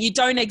nothing. You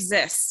don't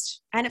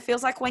exist. And it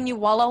feels like when you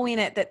wallow in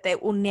it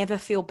that will never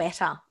feel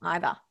better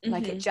either. Mm-hmm.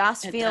 Like it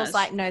just feels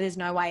like, no, there's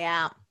no way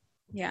out.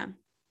 Yeah.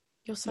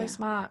 You're so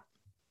smart.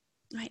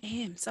 I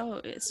am. So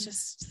it's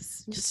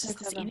just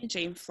this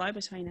energy and flow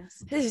between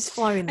us. There's just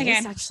flow in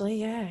this, actually.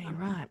 Yeah, you're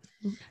right.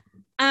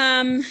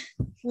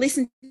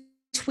 Lesson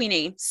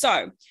 20.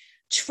 So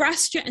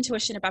trust your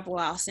intuition above all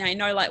else. Now I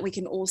know like we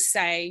can all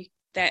say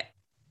that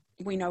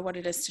we know what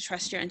it is to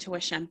trust your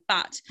intuition,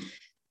 but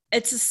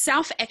it's a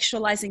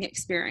self-actualizing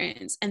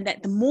experience, and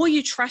that the more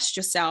you trust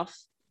yourself,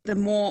 the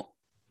more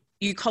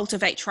you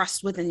cultivate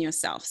trust within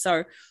yourself.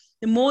 So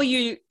the more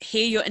you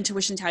hear your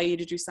intuition tell you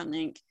to do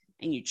something,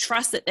 and you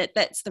trust that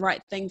that's the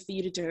right thing for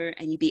you to do,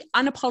 and you be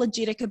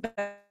unapologetic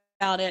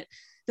about it,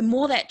 the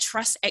more that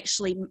trust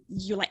actually,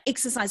 you're like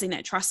exercising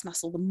that trust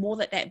muscle, the more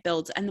that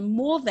builds, and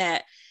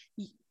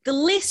the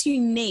less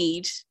you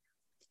need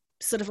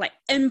sort of like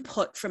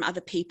input from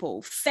other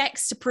people,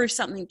 facts to prove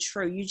something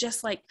true. You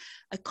just like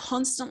are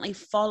constantly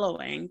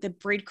following the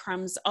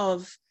breadcrumbs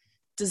of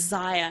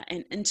desire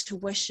and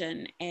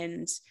intuition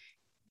and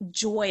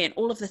joy and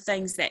all of the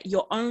things that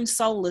your own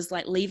soul is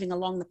like leaving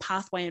along the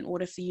pathway in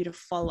order for you to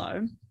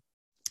follow.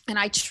 And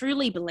I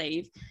truly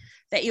believe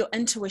that your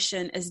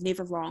intuition is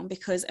never wrong,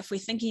 because if we're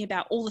thinking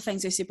about all the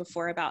things I said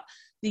before about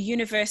the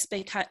universe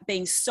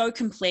being so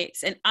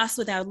complex, and us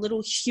with our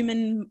little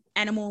human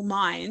animal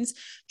minds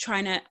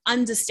trying to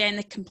understand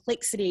the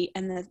complexity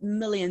and the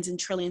millions and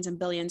trillions and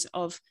billions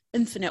of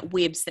infinite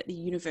webs that the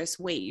universe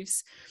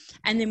weaves,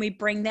 and then we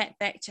bring that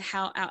back to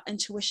how our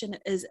intuition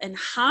is in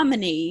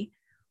harmony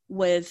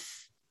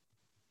with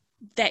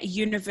that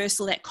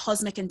universal, that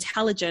cosmic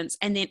intelligence,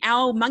 and then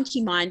our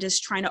monkey mind is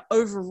trying to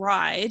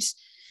override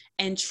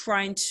and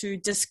trying to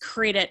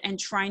discredit and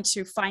trying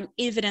to find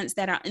evidence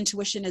that our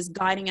intuition is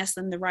guiding us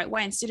in the right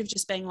way, instead of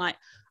just being like,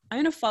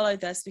 going to follow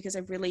this because I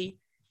really,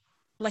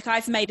 like,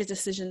 I've made a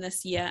decision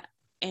this year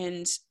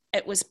and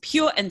it was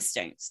pure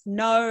instinct,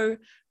 no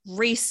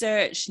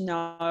research,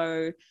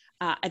 no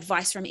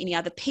advice from any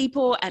other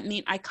people. It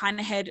meant I kind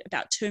of had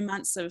about 2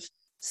 months of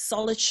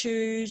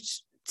solitude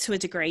to a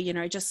degree, you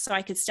know, just so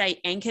I could stay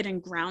anchored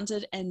and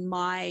grounded in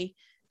my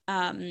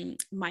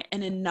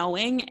inner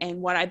knowing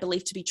and what I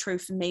believe to be true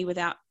for me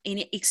without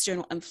any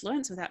external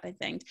influence, without that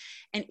thing.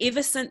 And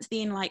ever since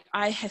then, like,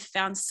 I have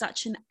found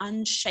such an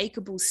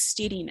unshakable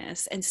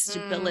steadiness and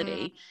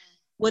stability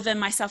within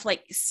myself.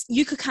 Like,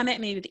 you could come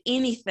at me with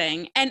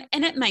anything and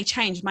it may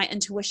change. My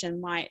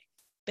intuition might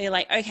be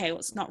like, okay, well,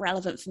 it's not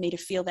relevant for me to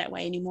feel that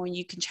way anymore, and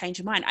you can change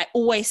your mind. I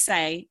always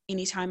say,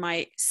 anytime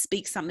I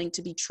speak something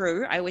to be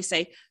true, I always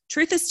say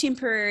truth is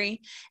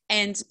temporary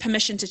and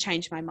permission to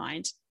change my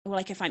mind.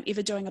 Like, if I'm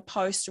ever doing a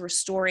post or a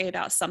story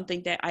about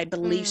something that I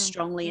believe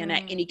strongly in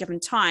at any given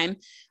time,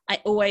 I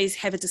always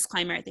have a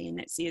disclaimer at the end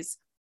that says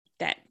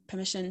that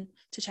permission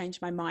to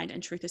change my mind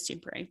and truth is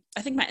temporary.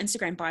 I think my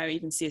Instagram bio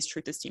even says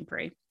truth is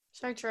temporary.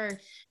 So true.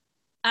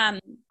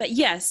 But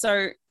yeah,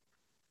 so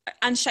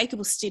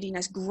unshakable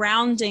steadiness,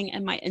 grounding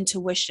in my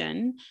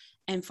intuition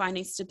and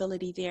finding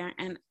stability there.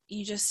 And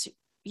you just,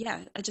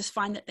 I just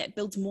find that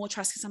builds more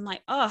trust, because I'm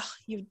like, oh,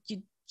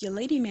 you're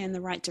leading me in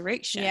the right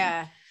direction.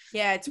 Yeah,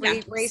 it's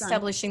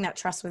reestablishing that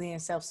trust within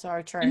yourself.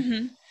 So true.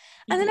 Mm-hmm.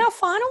 And then our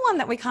final one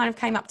that we kind of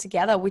came up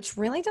together, which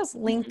really does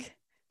link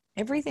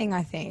everything,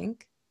 I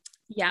think.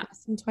 Yeah.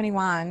 Lesson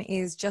 21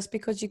 is, just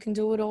because you can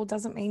do it all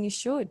doesn't mean you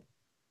should.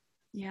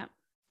 Yeah.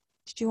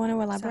 Did you want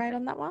to elaborate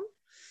on that one?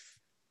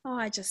 Oh,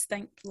 I just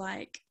think,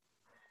 like,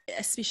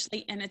 especially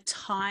in a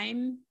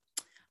time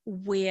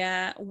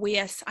where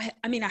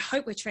I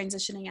hope we're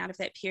transitioning out of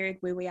that period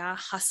where we are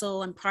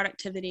hustle and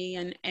productivity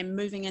and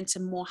moving into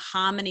more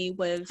harmony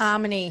with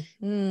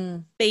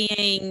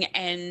being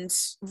and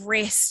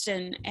rest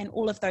and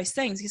all of those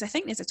things, because I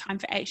think there's a time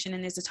for action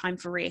and there's a time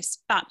for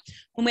rest. But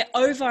when we're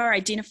over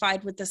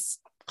identified with this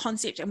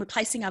concept and we're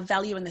placing our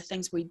value in the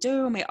things we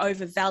do, and we're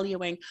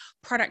overvaluing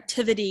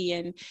productivity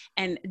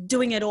and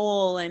doing it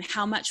all and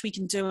how much we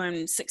can do,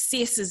 and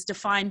success is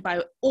defined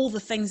by all the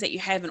things that you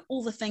have and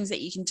all the things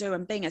that you can do,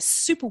 and being a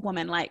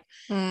superwoman. Like,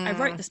 I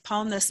wrote this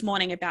poem this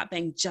morning about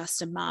being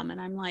just a mum, and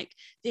I'm like,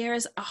 there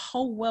is a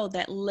whole world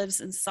that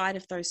lives inside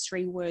of those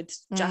 3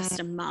 words, just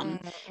a mum.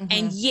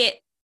 And yet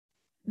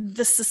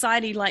the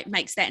society, like,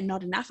 makes that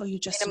not enough, or you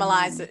just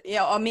minimalize it,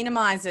 or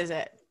minimizes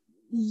it.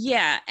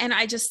 Yeah. And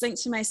I just think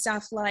to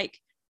myself, like,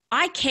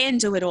 I can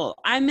do it all.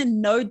 I'm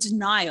in no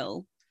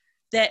denial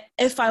that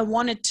if I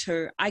wanted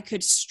to, I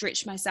could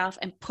stretch myself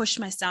and push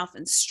myself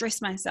and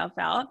stress myself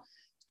out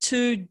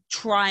to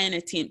try and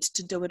attempt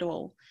to do it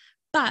all.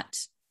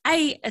 But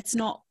A, it's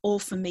not all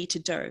for me to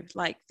do.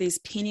 Like, there's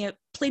plenty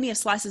of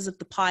slices of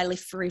the pie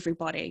left for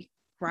everybody,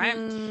 right?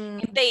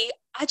 And B,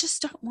 I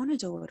just don't want to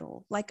do it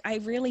all. Like, I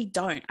really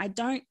don't. I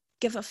don't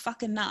give a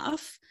fuck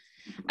enough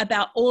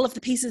about all of the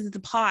pieces of the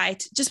pie.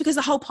 Just because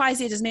the whole pie is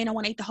there doesn't mean I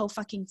want to eat the whole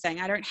fucking thing.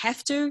 I don't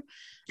have to.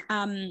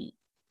 And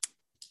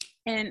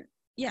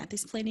yeah,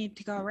 there's plenty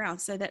to go around.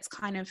 So that's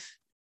kind of,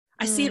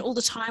 I see it all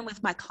the time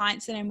with my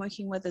clients that I'm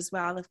working with as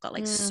well. They've got,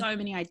 like, so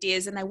many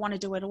ideas and they want to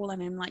do it all.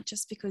 And I'm like,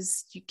 just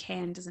because you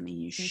can doesn't mean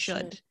you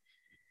should.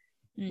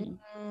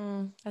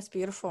 That's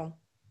beautiful.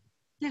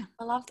 Yeah,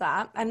 I love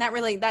that. And that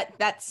really,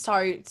 that's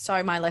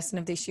so my lesson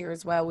of this year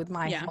as well, with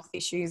my health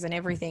issues and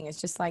everything.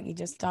 It's just like, you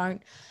just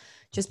don't,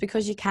 just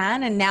because you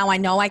can, and now I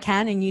know I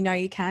can, and you know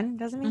you can,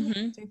 doesn't mean you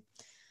have to.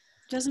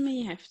 Doesn't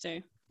mean you have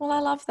to. Well, I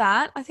love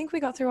that. I think we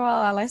got through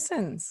all our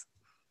lessons.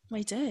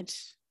 We did.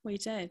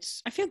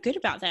 I feel good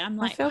about that. I'm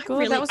like, I feel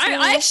good. That was really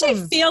I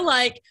actually feel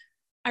like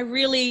I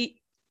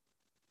really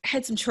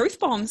had some truth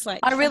bombs. Like,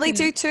 I really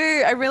do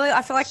too. I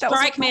feel like that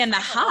strike me in the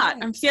heart.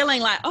 I'm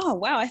feeling like, oh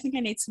wow, I think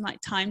I need some,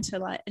 like, time to,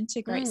 like,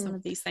 integrate some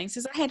of these things,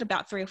 because I had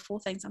about 3 or 4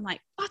 things. I'm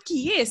like, fuck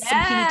yes,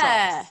 some penny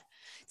drops.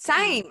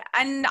 Same.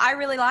 And I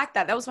really like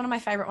that. That was one of my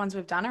favorite ones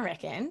we've done, I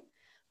reckon.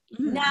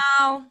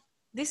 Now,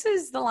 this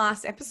is the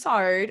last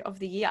episode of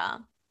the year.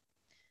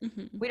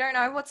 We don't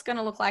know what's going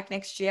to look like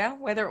next year,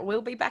 whether it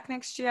will be back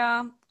next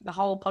year, the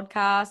whole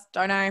podcast.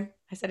 Don't know.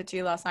 I said it to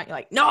you last night. You're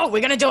like, no, we're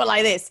going to do it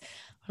like this.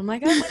 I'm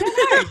like, I don't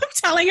know. I'm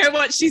telling her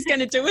what she's going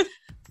to do with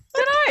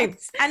I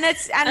don't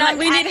know. And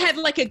we need to have,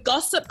 like, a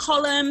gossip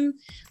column,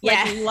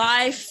 like,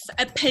 life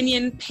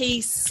opinion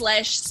piece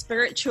 /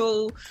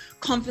 spiritual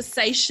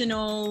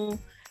conversational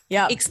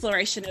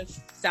exploration of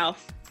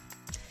self.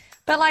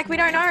 But, like, we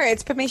don't know.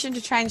 It's permission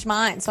to change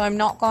minds. So I'm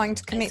not going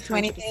to commit to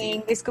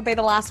anything. This could be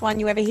the last one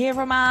you ever hear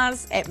from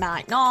us. It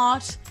might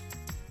not.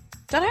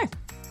 Don't know.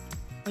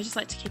 We just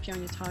like to keep you on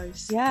your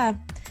toes. Yeah.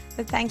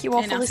 But thank you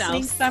all for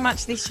listening so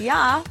much this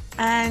year.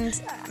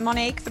 And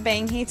Monique, for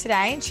being here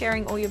today and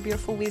sharing all your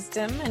beautiful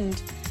wisdom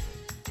and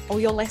all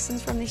your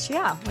lessons from this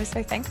year. We're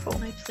so thankful.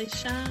 My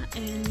pleasure.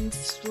 And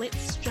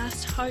let's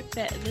just hope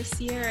that this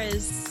year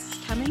is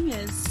coming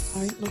is...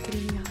 Don't look it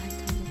in the eye.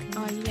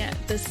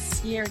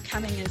 This year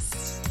coming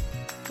has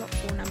got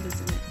 4 numbers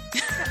in it.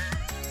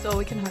 That's all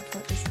we can hope for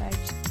at this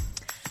stage.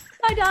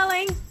 Bye,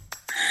 darling.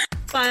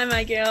 Bye,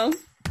 my girl.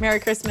 Merry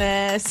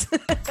Christmas.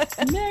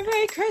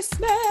 Merry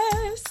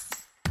Christmas.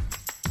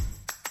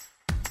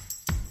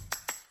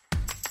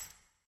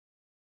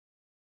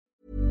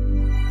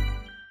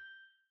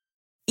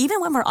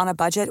 Even when we're on a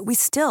budget, we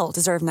still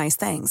deserve nice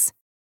things.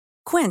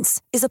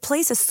 Quince is a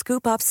place to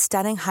scoop up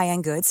stunning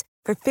high-end goods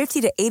for 50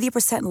 to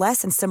 80%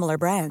 less than similar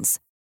brands.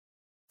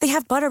 They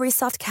have buttery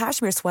soft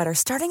cashmere sweaters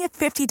starting at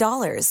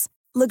 $50,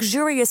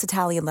 luxurious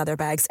Italian leather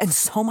bags, and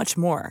so much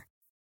more.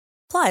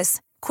 Plus,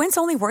 Quince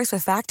only works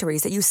with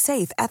factories that use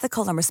safe,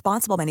 ethical, and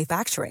responsible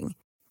manufacturing.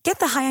 Get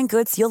the high-end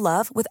goods you'll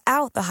love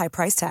without the high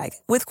price tag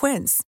with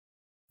Quince.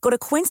 Go to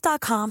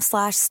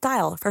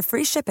quince.com/style for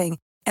free shipping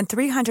and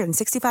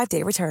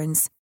 365-day returns.